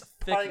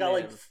probably got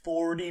like man.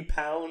 40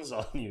 pounds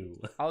on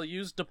you. I'll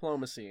use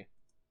diplomacy.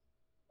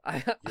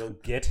 You'll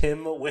get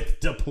him with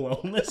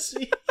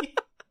diplomacy?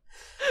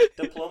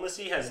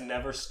 Diplomacy has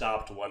never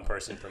stopped one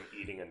person from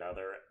eating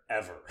another,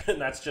 ever. And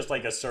that's just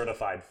like a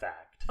certified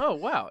fact. Oh,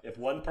 wow. If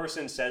one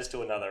person says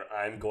to another,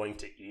 I'm going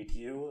to eat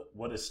you,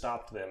 what has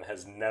stopped them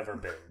has never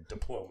been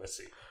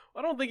diplomacy.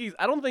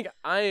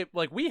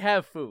 We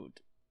have food.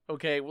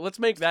 Okay, well, let's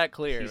make that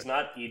clear. He's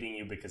not eating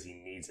you because he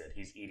needs it.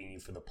 He's eating you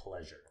for the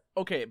pleasure.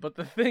 Okay, but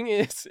the thing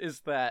is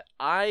that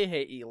I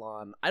hate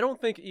Elon. I don't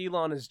think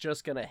Elon is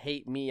just gonna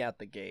hate me at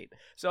the gate.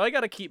 So I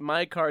gotta keep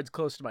my cards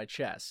close to my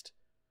chest.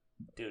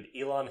 Dude,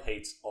 Elon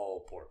hates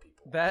all poor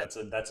people. That-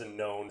 That's a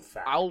known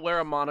fact. I'll wear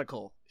a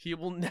monocle. He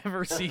will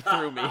never see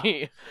through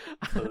me.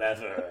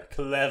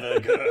 Clever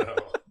girl.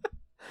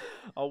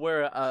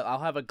 I'll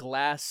have a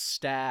glass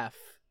staff.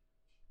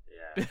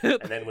 Yeah.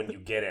 And then when you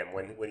get him,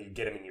 when you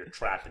get him in your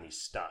trap and he's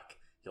stuck,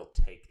 you'll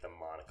take the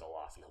monocle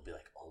off and he'll be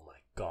like, oh my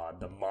god,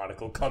 the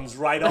monocle comes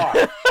right off.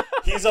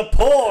 He's a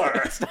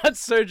poor. It's not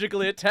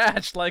surgically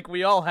attached like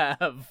we all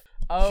have.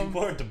 You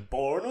weren't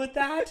born with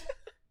that?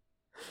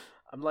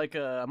 I'm like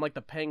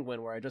the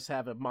penguin where I just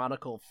have a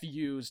monocle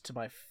fused to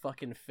my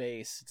fucking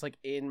face. It's like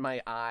in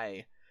my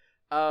eye.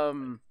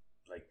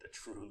 Like the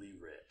truly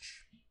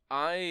rich.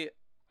 I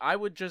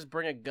would just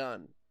bring a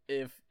gun.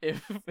 If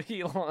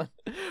Elon,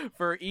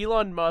 for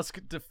Elon Musk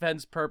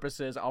defense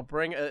purposes, I'll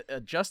bring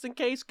a just in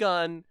case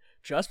gun,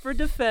 just for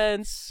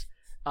defense,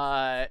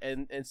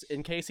 and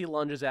in case he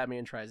lunges at me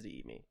and tries to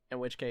eat me. In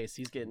which case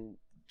he's getting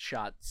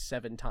shot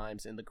 7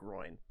 times in the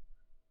groin.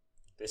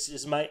 This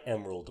is my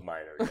emerald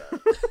miner gun.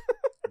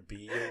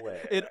 Be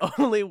aware. It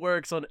only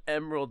works on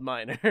emerald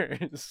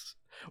miners.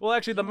 Well,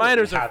 actually, the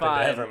miners are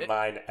fine. You never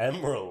mine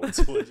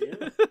emeralds, would you?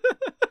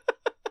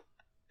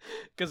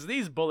 Because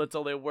these bullets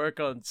only work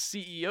on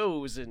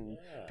CEOs and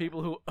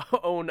people who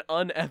own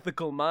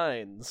unethical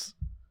mines.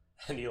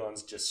 And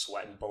Elon's just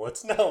sweating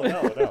bullets.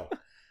 No.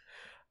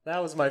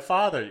 That was my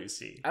father, you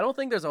see. I don't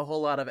think there's a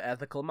whole lot of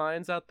ethical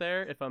mines out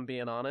there, if I'm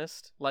being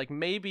honest. Like,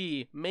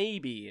 maybe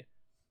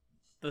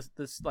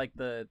this like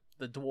the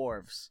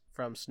dwarves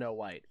from Snow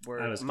White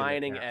were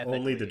mining ethically.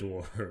 Only the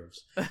dwarves.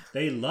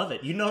 They love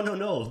it.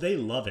 No. They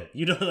love it.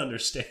 You don't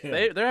understand.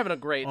 They're having a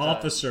great time.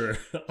 Officer,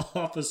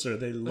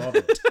 they love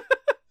it.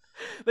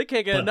 They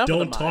can't get enough of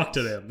the don't talk mines.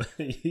 to them.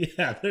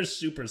 Yeah, they're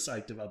super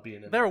psyched about being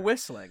in They're there.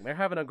 whistling. They're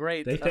having a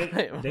great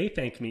time. They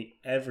thank me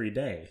every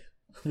day.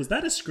 Was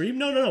that a scream?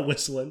 No,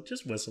 whistling.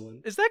 Just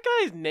whistling. Is that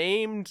guy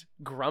named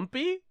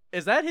Grumpy?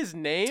 Is that his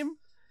name?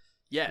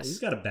 Yes. He's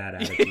got a bad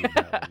attitude.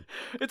 That one.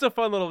 It's a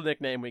fun little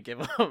nickname we give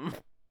him.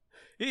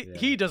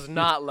 He does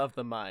not love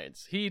the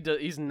mines.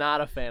 He's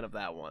not a fan of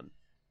that one.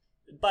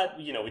 But,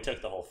 we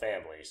took the whole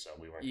family, so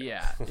we weren't we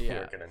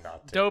weren't gonna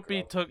not take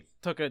Dopey Grumpy.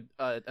 took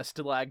a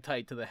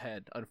stalactite to the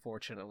head,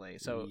 unfortunately.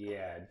 So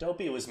yeah,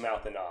 Dopey was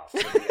mouthing off.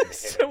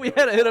 So we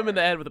had to hit him in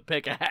the head with a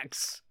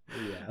pickaxe.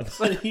 Yeah,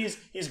 but he's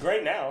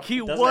great now. He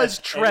Doesn't was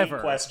ask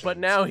Trevor, any but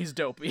now he's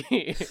Dopey.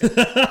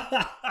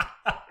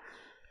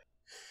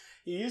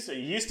 He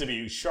used to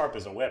be sharp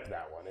as a whip,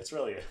 that one. It's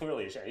really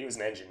sharp. He was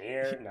an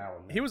engineer. Now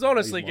he was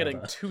honestly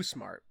getting too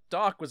smart.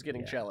 Doc was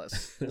getting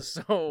jealous.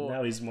 So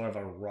now he's more of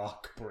a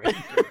rock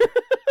breaker.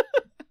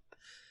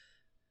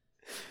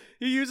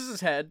 He uses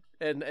his head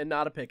and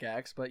not a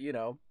pickaxe, but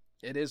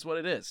it is what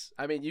it is.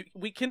 I mean,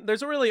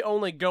 there's really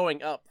only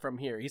going up from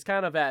here. He's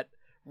kind of at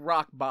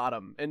rock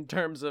bottom in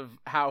terms of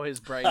how his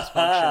brain's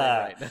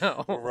functioning right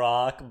now.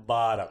 Rock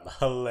bottom.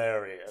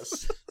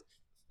 Hilarious.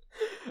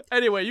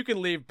 Anyway, you can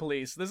leave,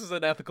 police. This is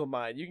an ethical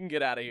mine. You can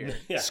get out of here.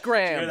 Yeah.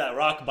 Scram. Did you hear that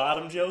rock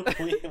bottom joke?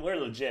 We're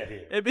legit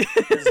here. This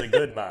is a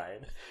good mine.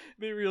 It'd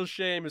be a real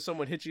shame if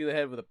someone hit you in the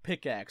head with a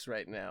pickaxe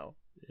right now.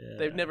 Yeah.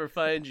 They'd never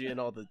find you in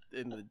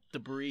the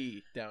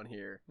debris down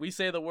here. We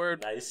say the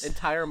word, nice.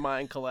 Entire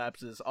mine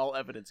collapses, all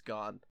evidence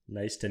gone.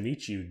 Nice to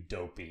meet you,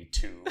 Dopey,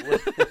 too.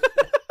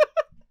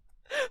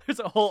 There's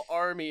a whole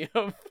army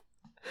of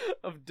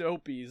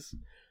Dopies.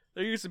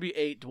 There used to be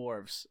 8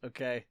 dwarves,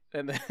 okay?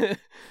 And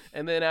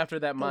then after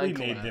that mine we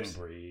collapse, made them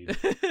breed.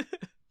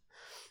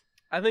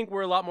 I think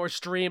we're a lot more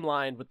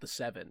streamlined with the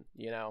 7,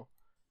 They're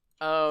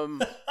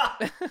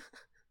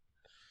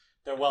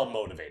well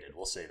motivated,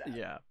 we'll say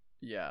that.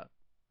 Yeah.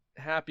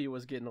 Happy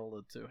was getting a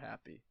little too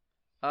happy.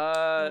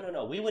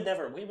 No. We would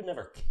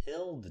never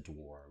kill the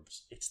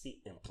dwarves. It's the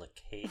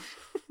implication.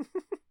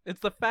 It's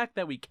the fact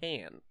that we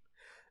can.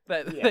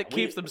 That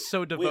keeps them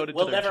so devoted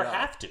we'll to their never job.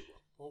 have to.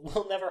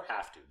 We'll never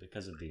have to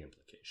because of the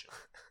implication.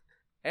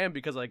 And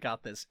because I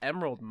got this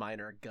emerald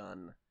miner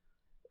gun.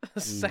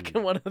 The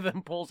second one of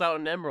them pulls out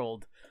an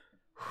emerald.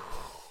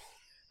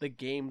 The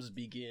games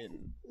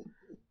begin.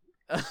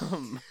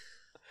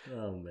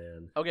 Oh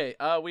man. Okay,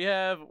 we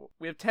have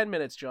 10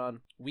 minutes,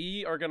 John.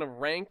 We are gonna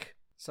rank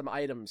some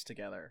items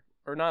together.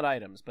 Or not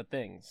items, but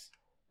things.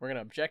 We're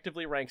gonna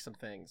objectively rank some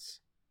things.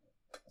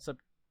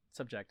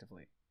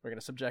 Subjectively. We're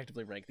gonna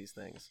subjectively rank these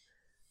things.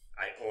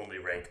 I only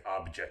rank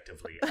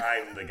objectively.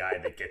 I'm the guy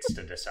that gets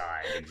to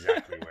decide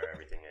exactly where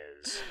everything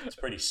is. It's a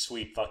pretty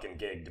sweet fucking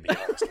gig, to be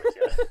honest with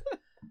you.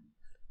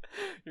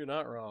 You're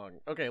not wrong.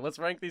 Okay, let's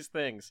rank these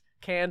things.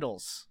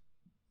 Candles.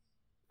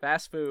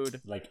 Fast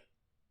food.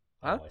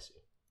 Huh? Oh, I see.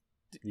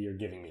 You're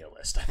giving me a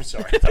list. I'm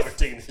sorry. I thought we were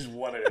taking these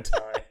one at a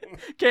time.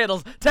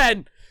 Candles.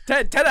 10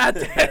 out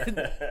of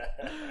 10.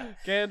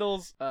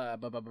 Candles.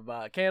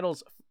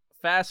 Candles.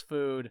 Fast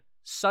food.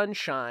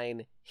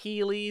 Sunshine.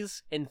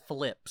 Heelys. And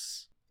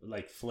flips.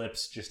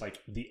 Flips, just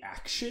the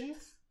action?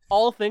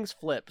 All things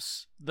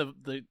flips.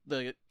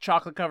 The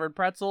chocolate covered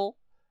pretzel.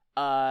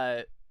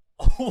 What?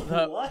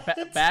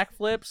 Back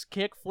flips.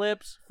 Kick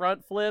flips.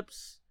 Front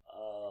flips.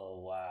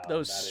 Oh wow!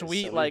 Those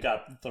sweet so we've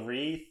got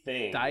 3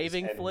 things,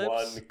 diving and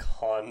flips. 1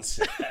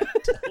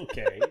 concept.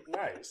 Okay,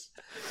 nice.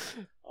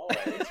 All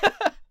right.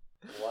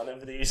 One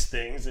of these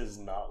things is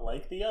not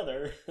like the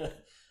other.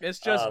 It's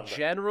just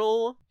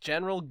general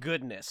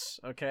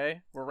goodness.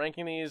 Okay, we're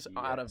ranking these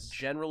out of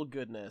general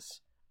goodness.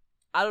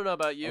 I don't know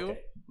about you. Okay.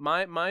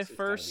 My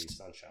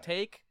first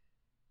take.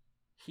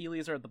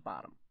 Heelys are at the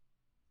bottom.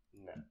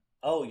 No.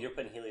 Oh, you're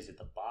putting Heelys at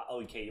the bottom.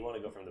 Oh, okay, you want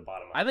to go from the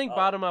bottom up. I think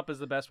bottom up is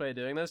the best way of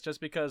doing this, just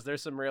because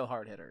there's some real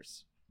hard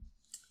hitters.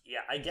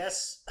 Yeah, I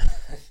guess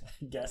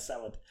I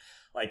would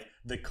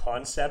the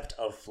concept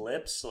of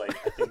flips. I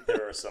think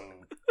there are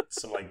some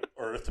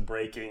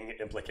earth-breaking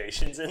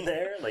implications in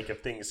there.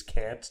 If things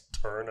can't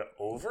turn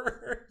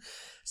over.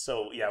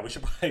 So yeah, we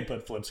should probably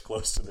put flips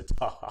close to the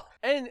top.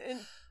 And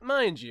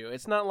mind you,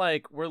 it's not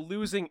like we're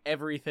losing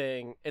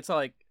everything. It's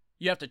like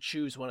you have to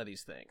choose one of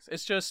these things.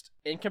 It's just,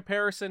 in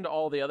comparison to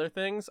all the other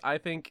things, I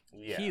think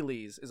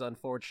Heelys is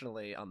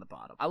unfortunately on the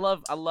bottom. I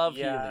love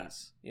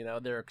Heelys.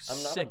 They're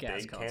I'm not sick a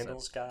ass big concept.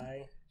 candles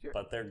guy,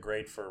 but they're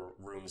great for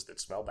rooms that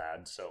smell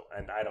bad. So,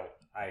 and I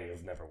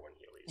have never worn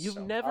Heelys. You've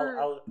so never?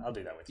 I'll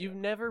do that with you. You've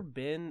never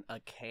been a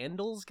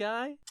candles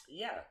guy?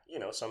 Yeah,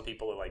 some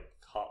people are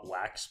hot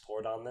wax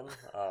poured on them,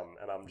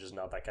 and I'm just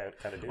not that kind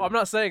of dude. Well, I'm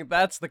not saying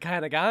that's the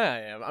kind of guy I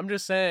am. I'm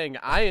just saying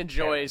I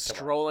enjoy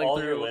strolling all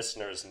through. Your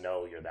listeners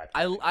know you're that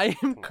kind of guy. I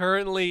am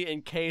currently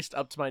encased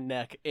up to my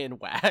neck in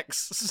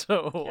wax,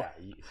 so... Yeah,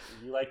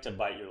 you like to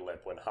bite your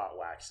lip when hot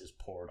wax is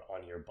poured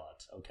on your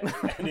butt, okay?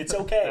 And it's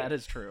okay. That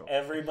is true.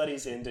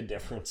 Everybody's into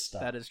different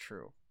stuff. That is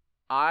true.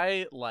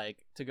 I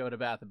like to go to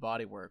Bath &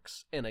 Body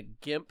Works in a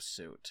gimp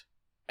suit,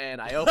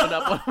 and I open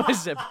up one of my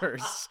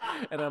zippers,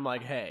 and I'm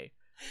like, hey,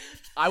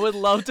 I would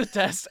love to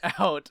test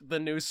out the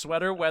new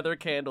sweater weather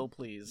candle,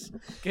 please.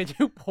 Can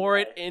you pour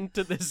it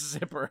into this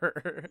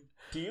zipper?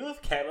 Do you have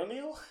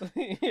chamomile?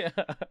 Yeah.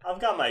 I've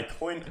got my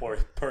coin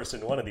purse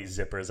in one of these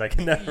zippers. I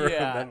can never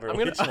remember I'm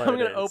which one I'm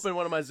gonna it is. open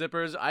one of my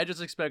zippers. I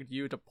just expect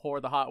you to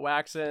pour the hot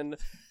wax in.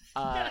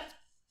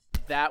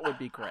 That would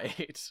be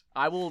great.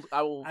 I will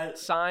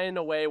sign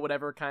away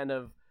whatever kind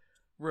of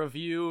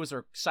reviews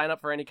or sign up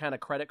for any kind of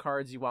credit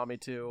cards you want me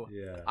to.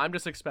 Yeah. I'm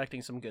just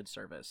expecting some good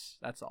service.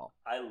 That's all.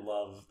 I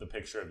love the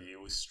picture of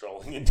you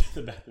strolling into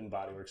the Bath and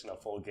Body Works in a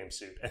full game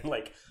suit and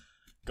like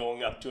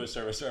going up to a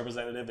service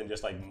representative and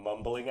just like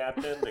mumbling at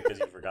them because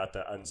you forgot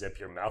to unzip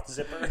your mouth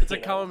zipper. It's a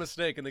common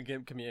mistake in the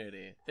GIMP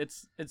community.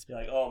 It's You're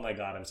like, oh my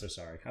god, I'm so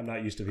sorry. I'm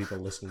not used to people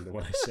listening to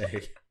what I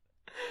say.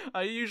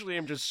 I usually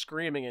am just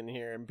screaming in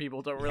here and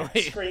people don't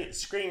really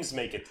Screams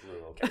make it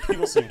through, okay?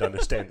 People seem to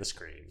understand the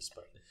screams,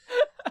 but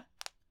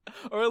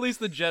or at least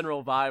the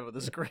general vibe of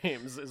the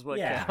screams is what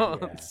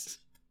counts.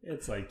 Yeah.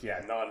 It's like,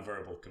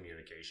 nonverbal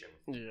communication.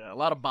 Yeah, a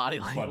lot of body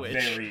But language.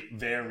 very,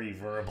 very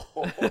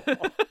verbal.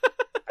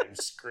 I'm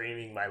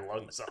screaming my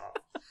lungs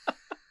off.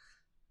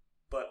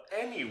 But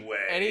anyway,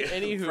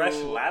 anywho, fresh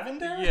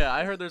lavender? Yeah,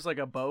 I heard there's like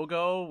a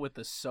BOGO with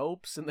the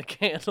soaps and the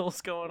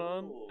candles going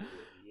on. Ooh,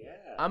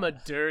 yeah. I'm a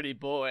dirty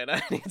boy and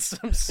I need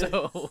some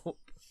soap.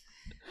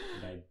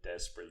 And I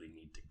desperately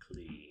need to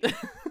clean.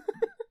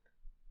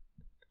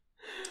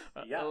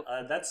 Yeah,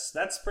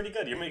 that's pretty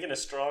good. You're making a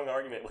strong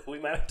argument. We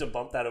might have to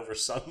bump that over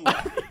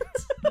sunlight.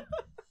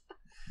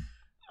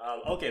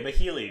 Okay, but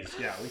Heelys.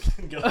 Yeah, we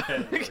can go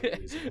ahead.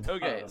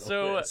 Okay,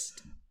 so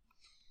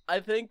I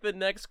think the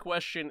next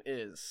question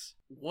is,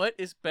 what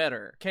is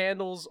better,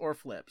 candles or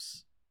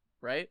flips?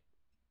 Right?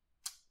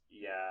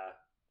 Yeah.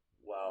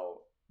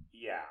 Well,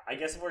 yeah. I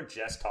guess if we're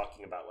just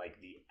talking about like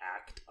the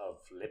act of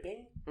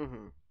flipping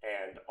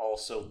and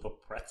also the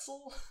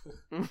pretzel,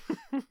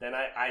 then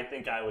I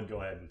think I would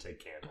go ahead and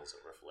take candles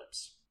over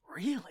flips.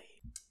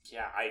 Really?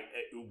 Yeah,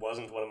 it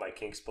wasn't one of my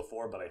kinks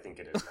before, but I think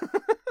it is now.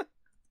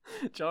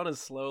 John is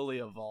slowly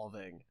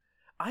evolving.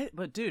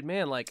 But dude,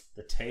 man, like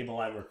the table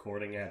I'm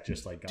recording at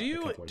just like got do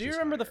you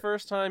remember the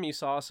first time you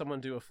saw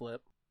someone do a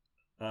flip?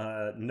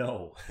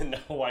 No,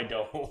 I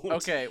don't.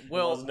 Okay,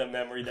 well, it wasn't a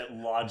memory that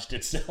lodged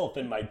itself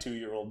in my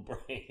 2-year-old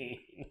brain.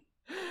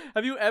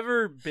 Have you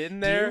ever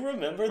been there? Do you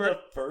remember the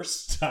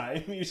first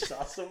time you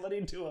saw somebody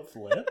do a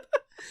flip?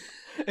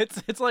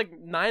 It's like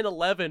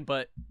 9/11,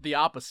 but the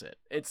opposite.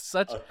 It's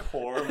such a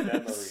core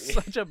memory.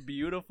 Such a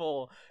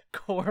beautiful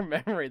core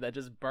memory that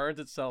just burns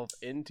itself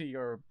into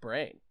your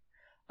brain.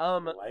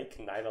 Like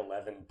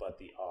 9/11, but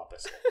the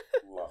opposite.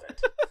 Love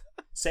it.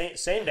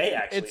 Same day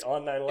actually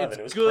on 9/11.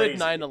 It was good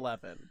crazy.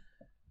 9/11.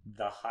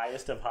 The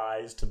highest of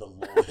highs to the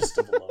lowest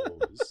of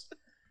lows.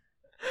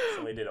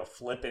 Somebody did a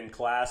flip in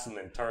class and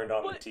then turned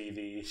on the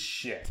TV.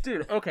 Shit,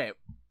 dude. Okay,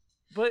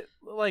 but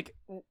like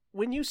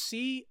when you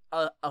see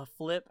a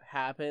flip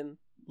happen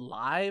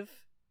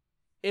live,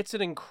 it's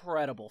an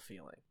incredible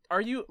feeling.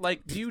 Are you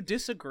like? Do you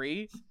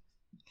disagree?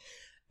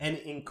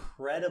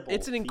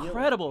 It's an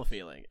incredible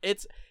feeling.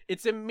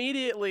 It's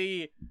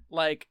immediately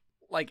like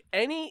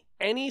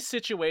any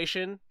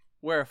situation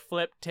where a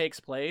flip takes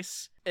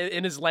place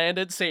and is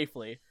landed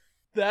safely,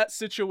 that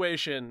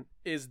situation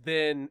is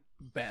then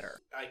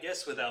better. I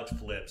guess without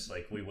flips,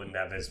 like we wouldn't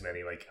have as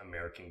many like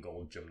American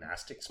gold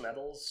gymnastics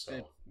medals.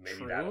 So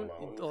maybe that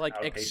alone, like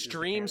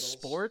extreme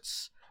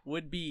sports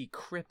would be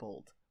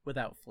crippled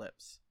without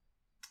flips.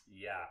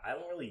 Yeah, I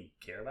don't really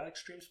care about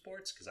extreme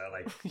sports because I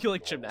like you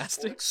like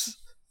gymnastics.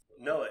 Sports.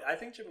 No, I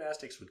think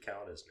gymnastics would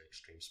count as an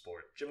extreme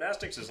sport.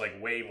 Gymnastics is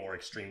like way more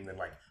extreme than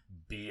like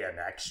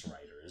BMX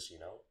riders, you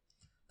know?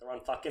 They're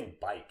on fucking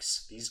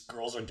bikes. These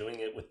girls are doing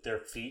it with their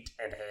feet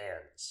and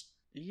hands.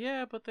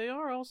 Yeah, but they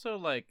are also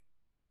like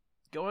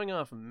going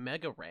off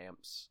mega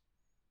ramps.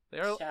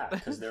 Yeah,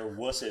 because they're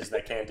wusses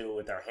that can't do it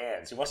with their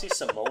hands. You want to see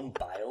Simone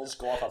Biles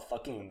go off a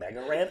fucking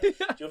mega ramp? Do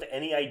you have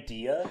any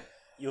idea?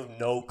 You have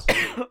no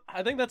clue.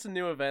 I think that's a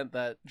new event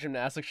that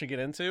gymnastics should get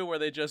into, where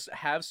they just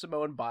have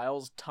Simone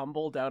Biles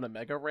tumble down a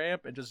mega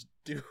ramp and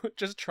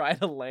just try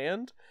to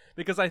land.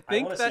 Because I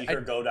think want to see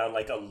her go down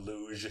like a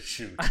luge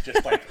chute,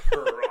 just like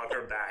her on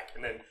her back,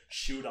 and then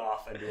shoot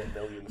off and do a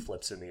million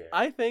flips in the air.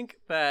 I think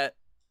that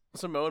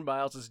Simone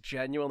Biles is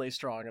genuinely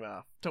strong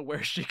enough to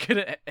where she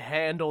could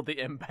handle the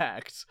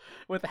impact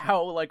with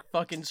how like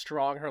fucking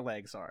strong her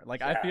legs are.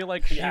 Like I feel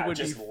like she would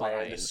be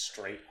fine.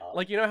 Straight up.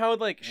 Like you know how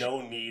like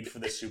no need for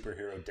the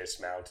superhero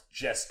dismount,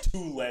 just 2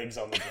 legs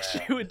on the ground.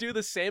 She would do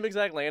the same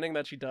exact landing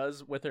that she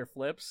does with her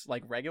flips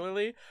like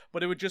regularly,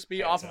 but it would just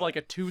be off of like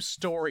a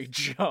 2-story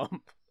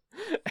jump.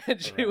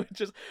 And she would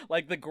just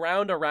like the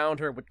ground around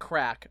her would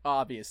crack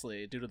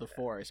obviously due to the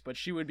force, but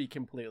she would be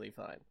completely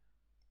fine.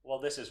 Well,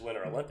 this is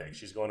Winter Olympics.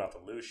 She's going off a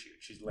luge chute.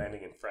 She's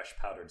landing in fresh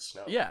powdered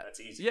snow. Yeah, that's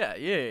easy. Yeah.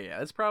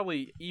 It's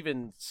probably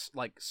even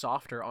like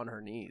softer on her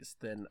knees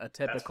than a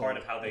typical. That's part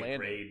of how they landing.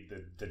 grade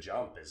the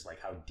jump is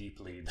like how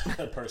deeply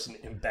the person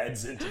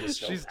embeds into the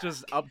snow. She's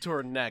just up to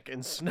her neck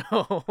in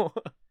snow,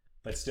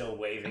 but still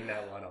waving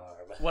that one arm.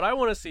 What I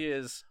want to see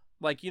is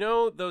Like, you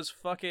know those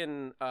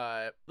fucking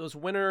those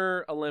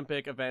Winter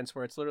Olympic events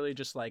where it's literally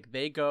just like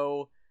they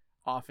go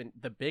off in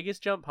the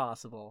biggest jump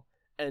possible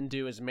and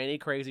do as many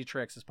crazy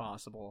tricks as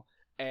possible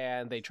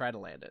and they try to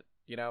land it,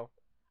 you know?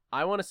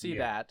 I want to see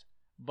that,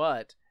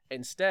 but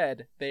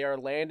instead they are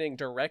landing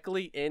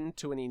directly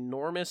into an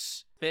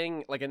enormous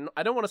thing, like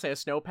I don't want to say a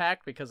snowpack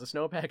because a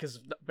snowpack is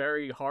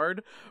very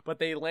hard, but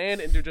they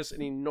land into just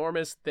an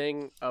enormous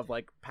thing of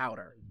like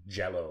powder.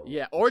 Jello.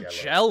 Yeah, or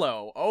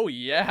Jello. Oh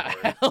yeah.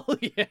 Hell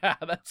yeah,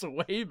 that's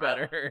way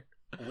better.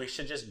 We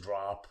should just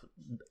drop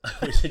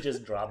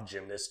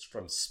gymnasts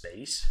from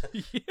space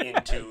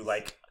into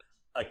like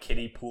a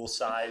kiddie pool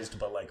sized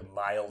but like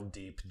mile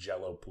deep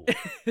Jello pool.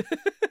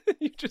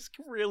 You just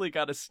really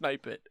gotta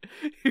snipe it.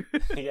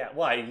 Yeah,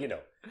 why, you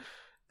know,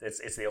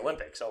 it's the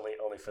Olympics,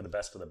 only for the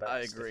best of the best. I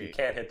agree. If you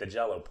can't hit the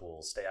Jello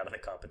pool, stay out of the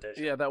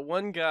competition. Yeah, that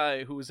one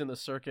guy who was in the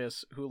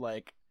circus who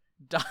like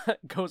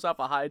goes off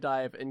a high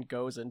dive and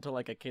goes into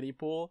like a kiddie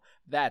pool,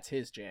 that's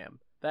his jam.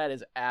 That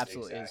is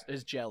absolutely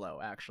his Jello,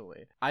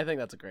 actually. I think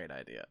that's a great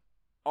idea.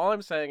 All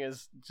I'm saying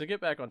is, to get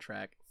back on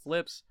track,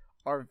 flips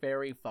are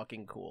very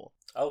fucking cool.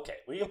 Okay,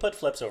 we can put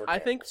flips over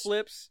candles. I think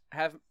flips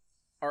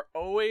are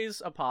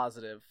always a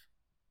positive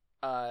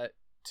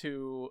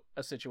to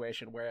a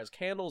situation, whereas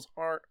candles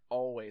aren't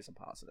always a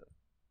positive.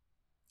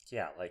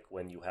 Yeah, like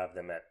when you have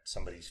them at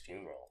somebody's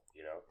funeral,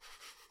 you know?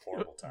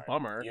 Horrible time.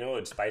 Bummer. You know what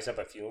would spice up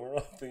a funeral?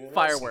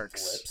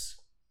 Fireworks. Flips.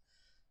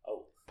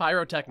 Oh.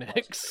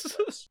 Pyrotechnics.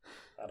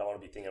 I don't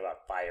want to be thinking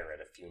about fire at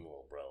a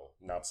funeral, bro.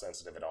 Not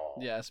sensitive at all.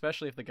 Yeah,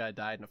 especially if the guy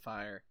died in a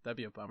fire. That'd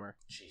be a bummer.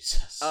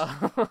 Jesus.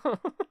 I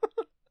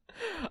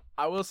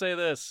will say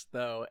this,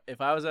 though.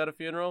 If I was at a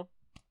funeral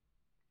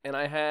and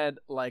I had,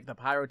 like, the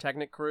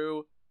pyrotechnic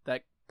crew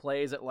that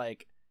plays at,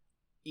 like,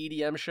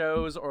 EDM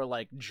shows or,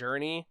 like,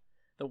 Journey,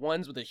 the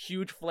ones with the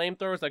huge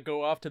flamethrowers that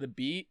go off to the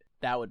beat,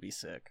 that would be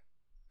sick.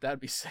 That'd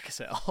be sick as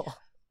hell.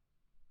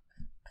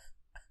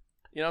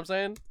 You know what I'm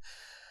saying?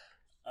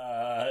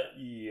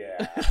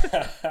 Yeah.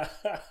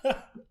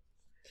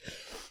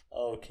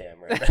 Oh,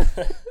 Cameron.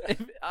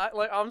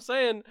 I'm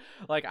saying,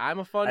 like, I'm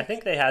a fun... I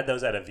think they had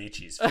those at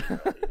Avicii's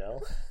funeral, you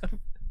know?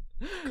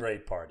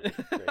 Great party.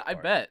 I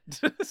bet.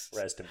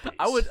 Rest in peace.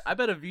 I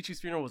bet Avicii's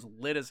funeral was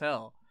lit as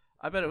hell.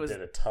 I bet it was...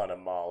 Did a ton of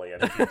Molly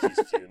at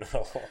Avicii's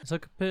funeral.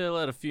 Took a pill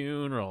at a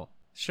funeral.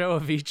 Show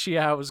Avicii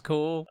I was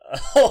cool.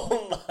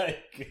 Oh my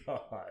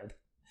god.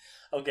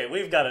 Okay,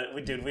 we've got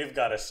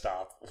to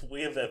stop.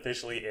 We have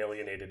officially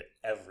alienated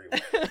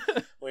everyone.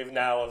 We've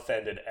now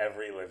offended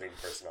every living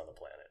person on the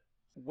planet.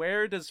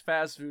 Where does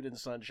fast food and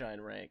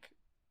sunshine rank?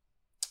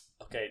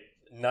 Okay,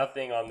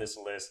 nothing on this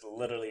list,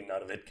 literally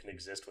none of it can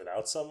exist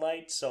without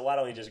sunlight, so why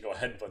don't we just go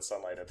ahead and put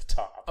sunlight at the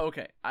top?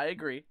 Okay, I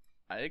agree.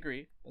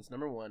 That's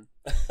number one.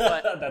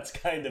 But... That's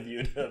kind of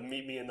you to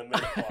meet me in the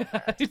middle on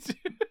that.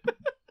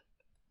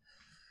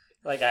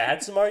 Like, I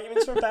had some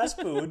arguments for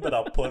fast food, but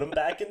I'll put them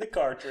back in the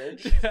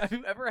cartridge. Have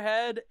you ever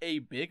had a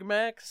Big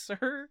Mac,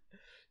 sir?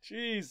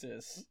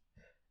 Jesus.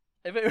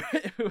 If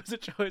it was a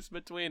choice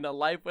between a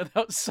life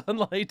without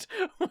sunlight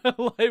or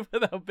a life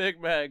without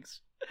Big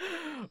Macs,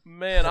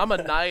 man, I'm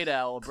a night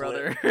owl,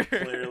 brother.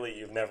 Clearly,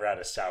 you've never had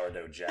a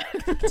sourdough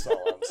jack. That's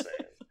all I'm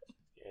saying.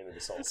 You're into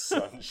this whole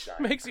sunshine.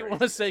 Makes you want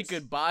to say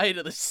goodbye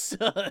to the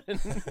sun.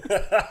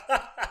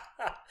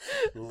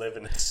 Live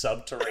in a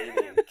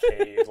subterranean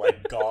cave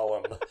like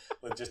Gollum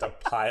with just a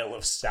pile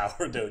of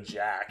sourdough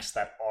jacks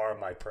that are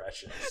my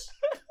precious.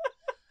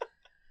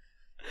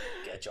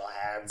 Get your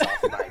hands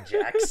off my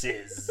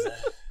jackses.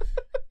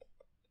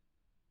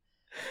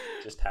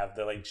 Just have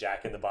the like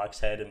Jack in the Box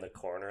head in the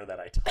corner that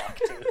I talk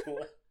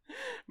to.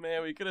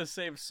 Man, we could have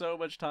saved so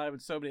much time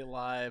and so many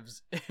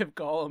lives if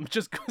Gollum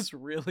just goes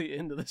really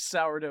into the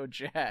sourdough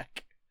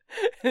jack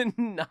and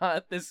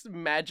not this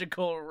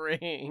magical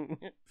ring.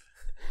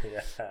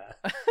 Yeah.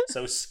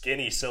 So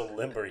skinny, so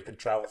limber, he could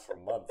travel for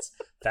months.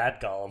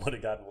 That Gollum would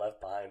have gotten left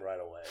behind right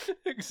away.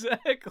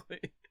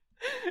 Exactly.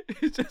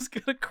 He's just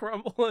gonna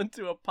crumble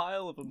into a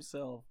pile of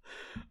himself.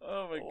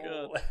 Oh my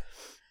god.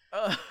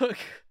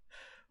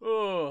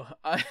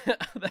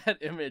 That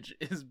image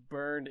is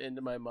burned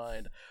into my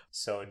mind.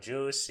 So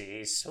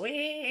juicy,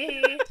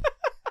 sweet.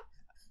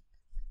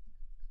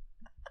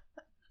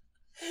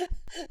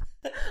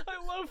 I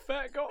love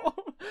Fat Gollum.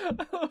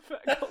 I love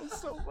Fat Gollum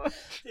so much.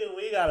 Dude,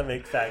 we gotta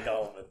make Fat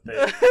Gollum a thing.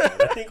 Man.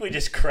 I think we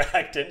just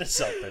cracked into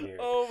something here.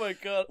 Oh my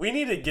god. We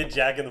need to get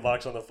Jack in the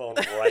Box on the phone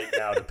right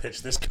now to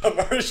pitch this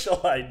commercial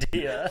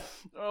idea.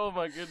 Oh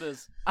my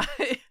goodness.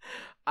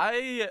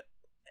 I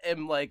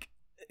am like,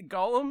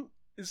 Gollum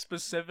is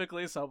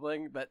specifically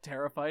something that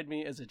terrified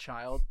me as a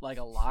child, like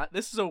a lot.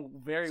 This is a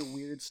very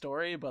weird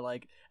story, but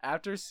like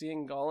after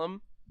seeing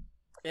Gollum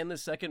in the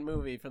second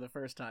movie for the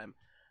first time,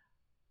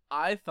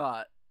 I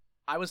thought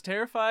I was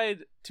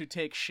terrified to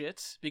take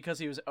shits because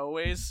he was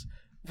always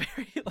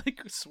very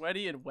like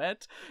sweaty and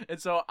wet, and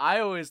so I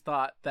always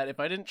thought that if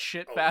I didn't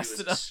shit fast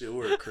enough, a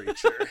sewer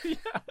creature.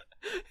 Yeah,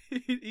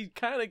 he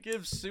kind of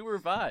gives sewer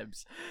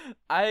vibes.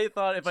 I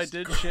thought if I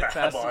did shit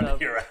fast enough,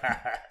 your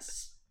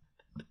ass.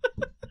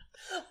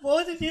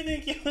 What did you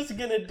think he was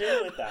gonna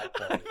do with that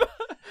thing?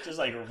 Just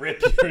like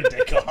rip your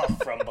dick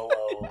off from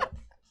below.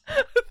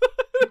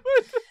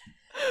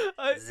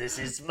 This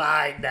is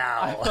mine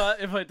now. I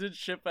thought if I did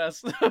shit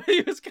fast enough,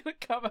 he was gonna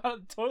come out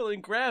of the toilet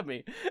and grab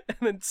me, and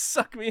then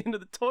suck me into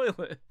the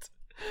toilet.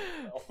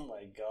 Oh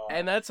my god.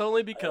 And that's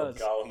only because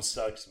Gollum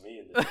sucks me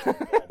in the dick.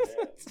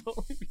 Goddamn. It's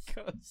only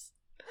because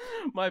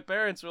my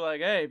parents were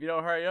like, "Hey, if you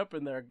don't hurry up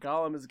in there,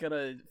 Gollum is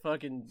gonna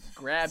fucking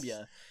grab you."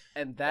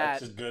 And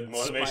that's just good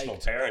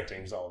motivational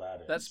parenting is all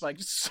that is. That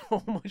spiked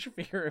so much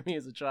fear in me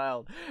as a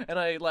child. And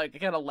I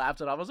kind of laughed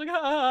it off. I was like,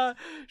 ah,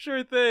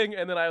 sure thing.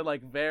 And then I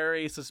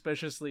very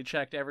suspiciously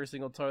checked every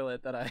single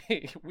toilet that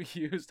we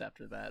used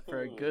after that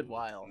for a good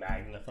while.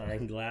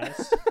 Magnifying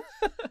glass?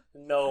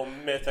 No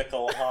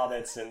mythical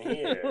hobbits in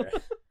here.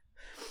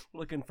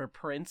 Looking for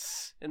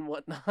Prince and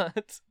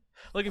whatnot.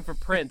 Looking for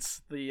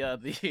Prince, the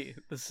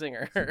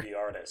singer. The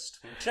artist.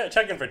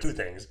 Checking for two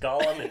things,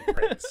 Gollum and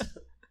Prince.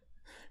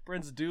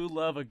 Prince do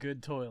love a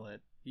good toilet.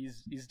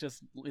 He's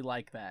just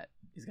like that.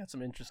 He's got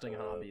some interesting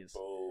hobbies.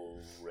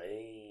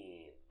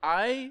 Rain.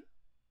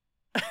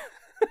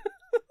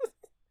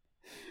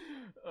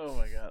 Oh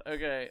my god.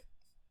 Okay.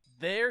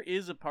 There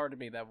is a part of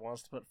me that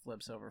wants to put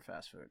flips over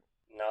fast food.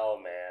 No,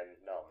 man.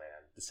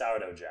 The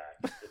sourdough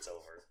jack. It's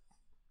over.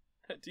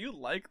 Do you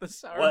like the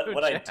sourdough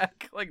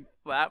jack like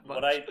that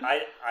much? But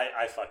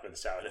I fuck with the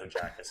sourdough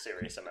jack a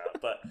serious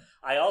amount. But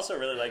I also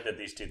really like that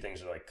these two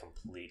things are like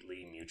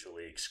completely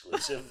mutually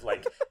exclusive.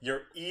 Like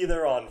you're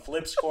either on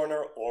Flip's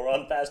corner or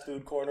on fast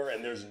food corner,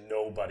 and there's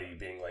nobody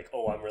being like,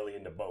 "Oh, I'm really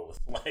into both."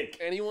 Like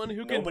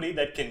nobody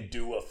that can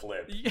do a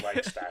flip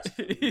likes fast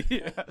food.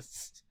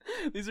 Yes,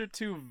 these are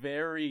two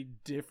very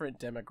different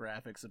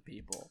demographics of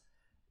people.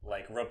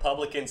 Like,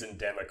 Republicans and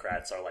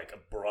Democrats are, like,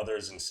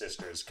 brothers and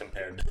sisters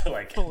compared to,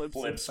 like,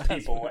 Flips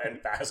people and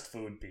fast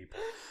food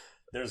people.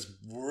 There's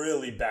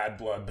really bad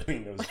blood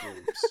between those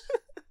groups.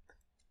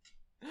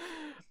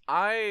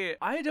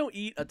 I don't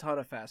eat a ton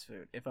of fast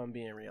food, if I'm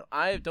being real.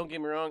 Don't get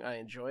me wrong, I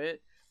enjoy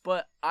it,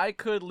 but I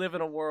could live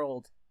in a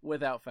world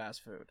without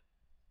fast food.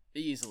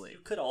 Easily. You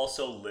could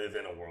also live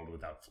in a world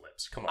without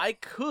Flips. Come on. I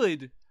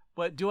could,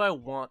 but do I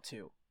want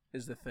to?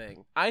 Is the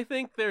thing. I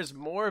think there's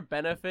more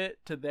benefit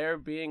to there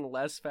being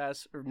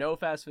no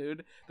fast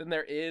food than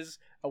there is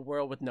a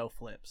world with no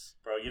flips.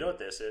 Bro, you know what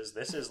this is?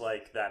 This is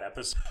like that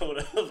episode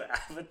of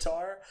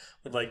Avatar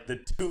with like the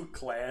two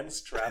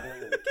clans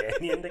traveling in the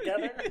canyon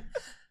together,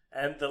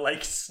 and the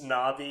like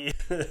snobby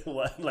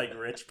like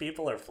rich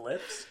people are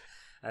Flips.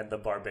 And the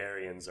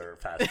barbarians are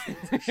fast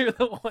food. You're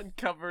the one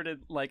covered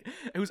in, like,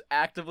 who's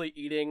actively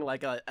eating,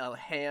 like, a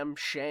ham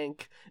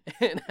shank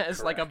and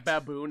has, like, a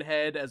baboon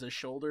head as a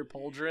shoulder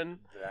pauldron.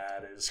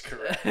 That is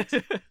correct.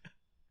 And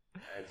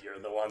you're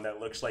the one that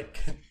looks like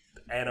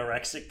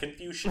anorexic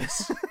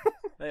Confucius.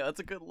 Hey, that's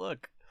a good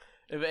look.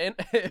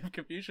 If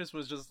Confucius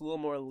was just a little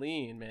more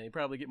lean, man, he'd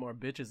probably get more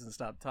bitches and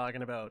stop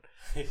talking about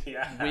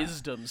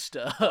wisdom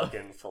stuff.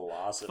 Fucking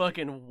philosophy.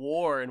 Fucking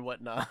war and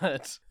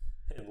whatnot.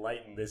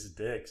 Enlighten this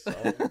dick, so.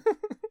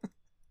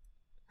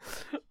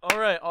 All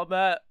right, on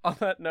that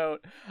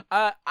note,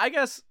 I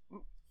guess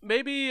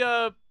maybe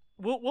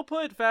we'll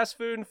put fast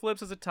food and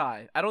Flips as a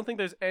tie. I don't think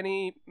there's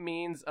any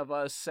means of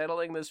us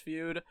settling this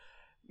feud.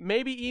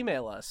 Maybe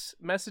email us,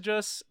 message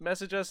us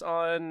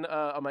on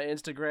my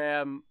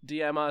Instagram,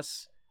 DM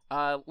us.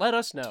 Let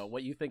us know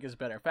what you think is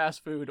better,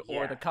 fast food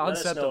or the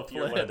concept of Flips. If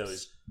you're one of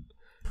those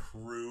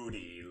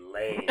prudy,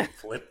 lame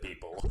flip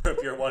people, or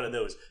if you're one of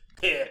those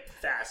hip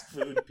fast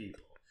food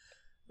people.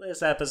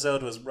 This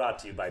episode was brought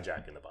to you by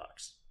Jack in the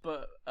Box.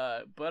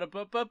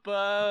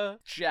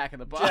 Jack in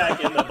the Box.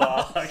 Jack in the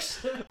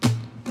Box.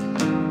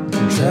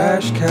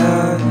 Trash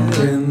can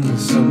in the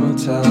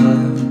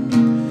summertime,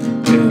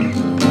 in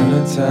the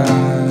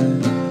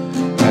wintertime,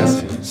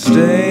 as it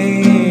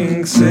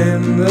stinks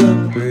in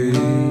the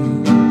breeze.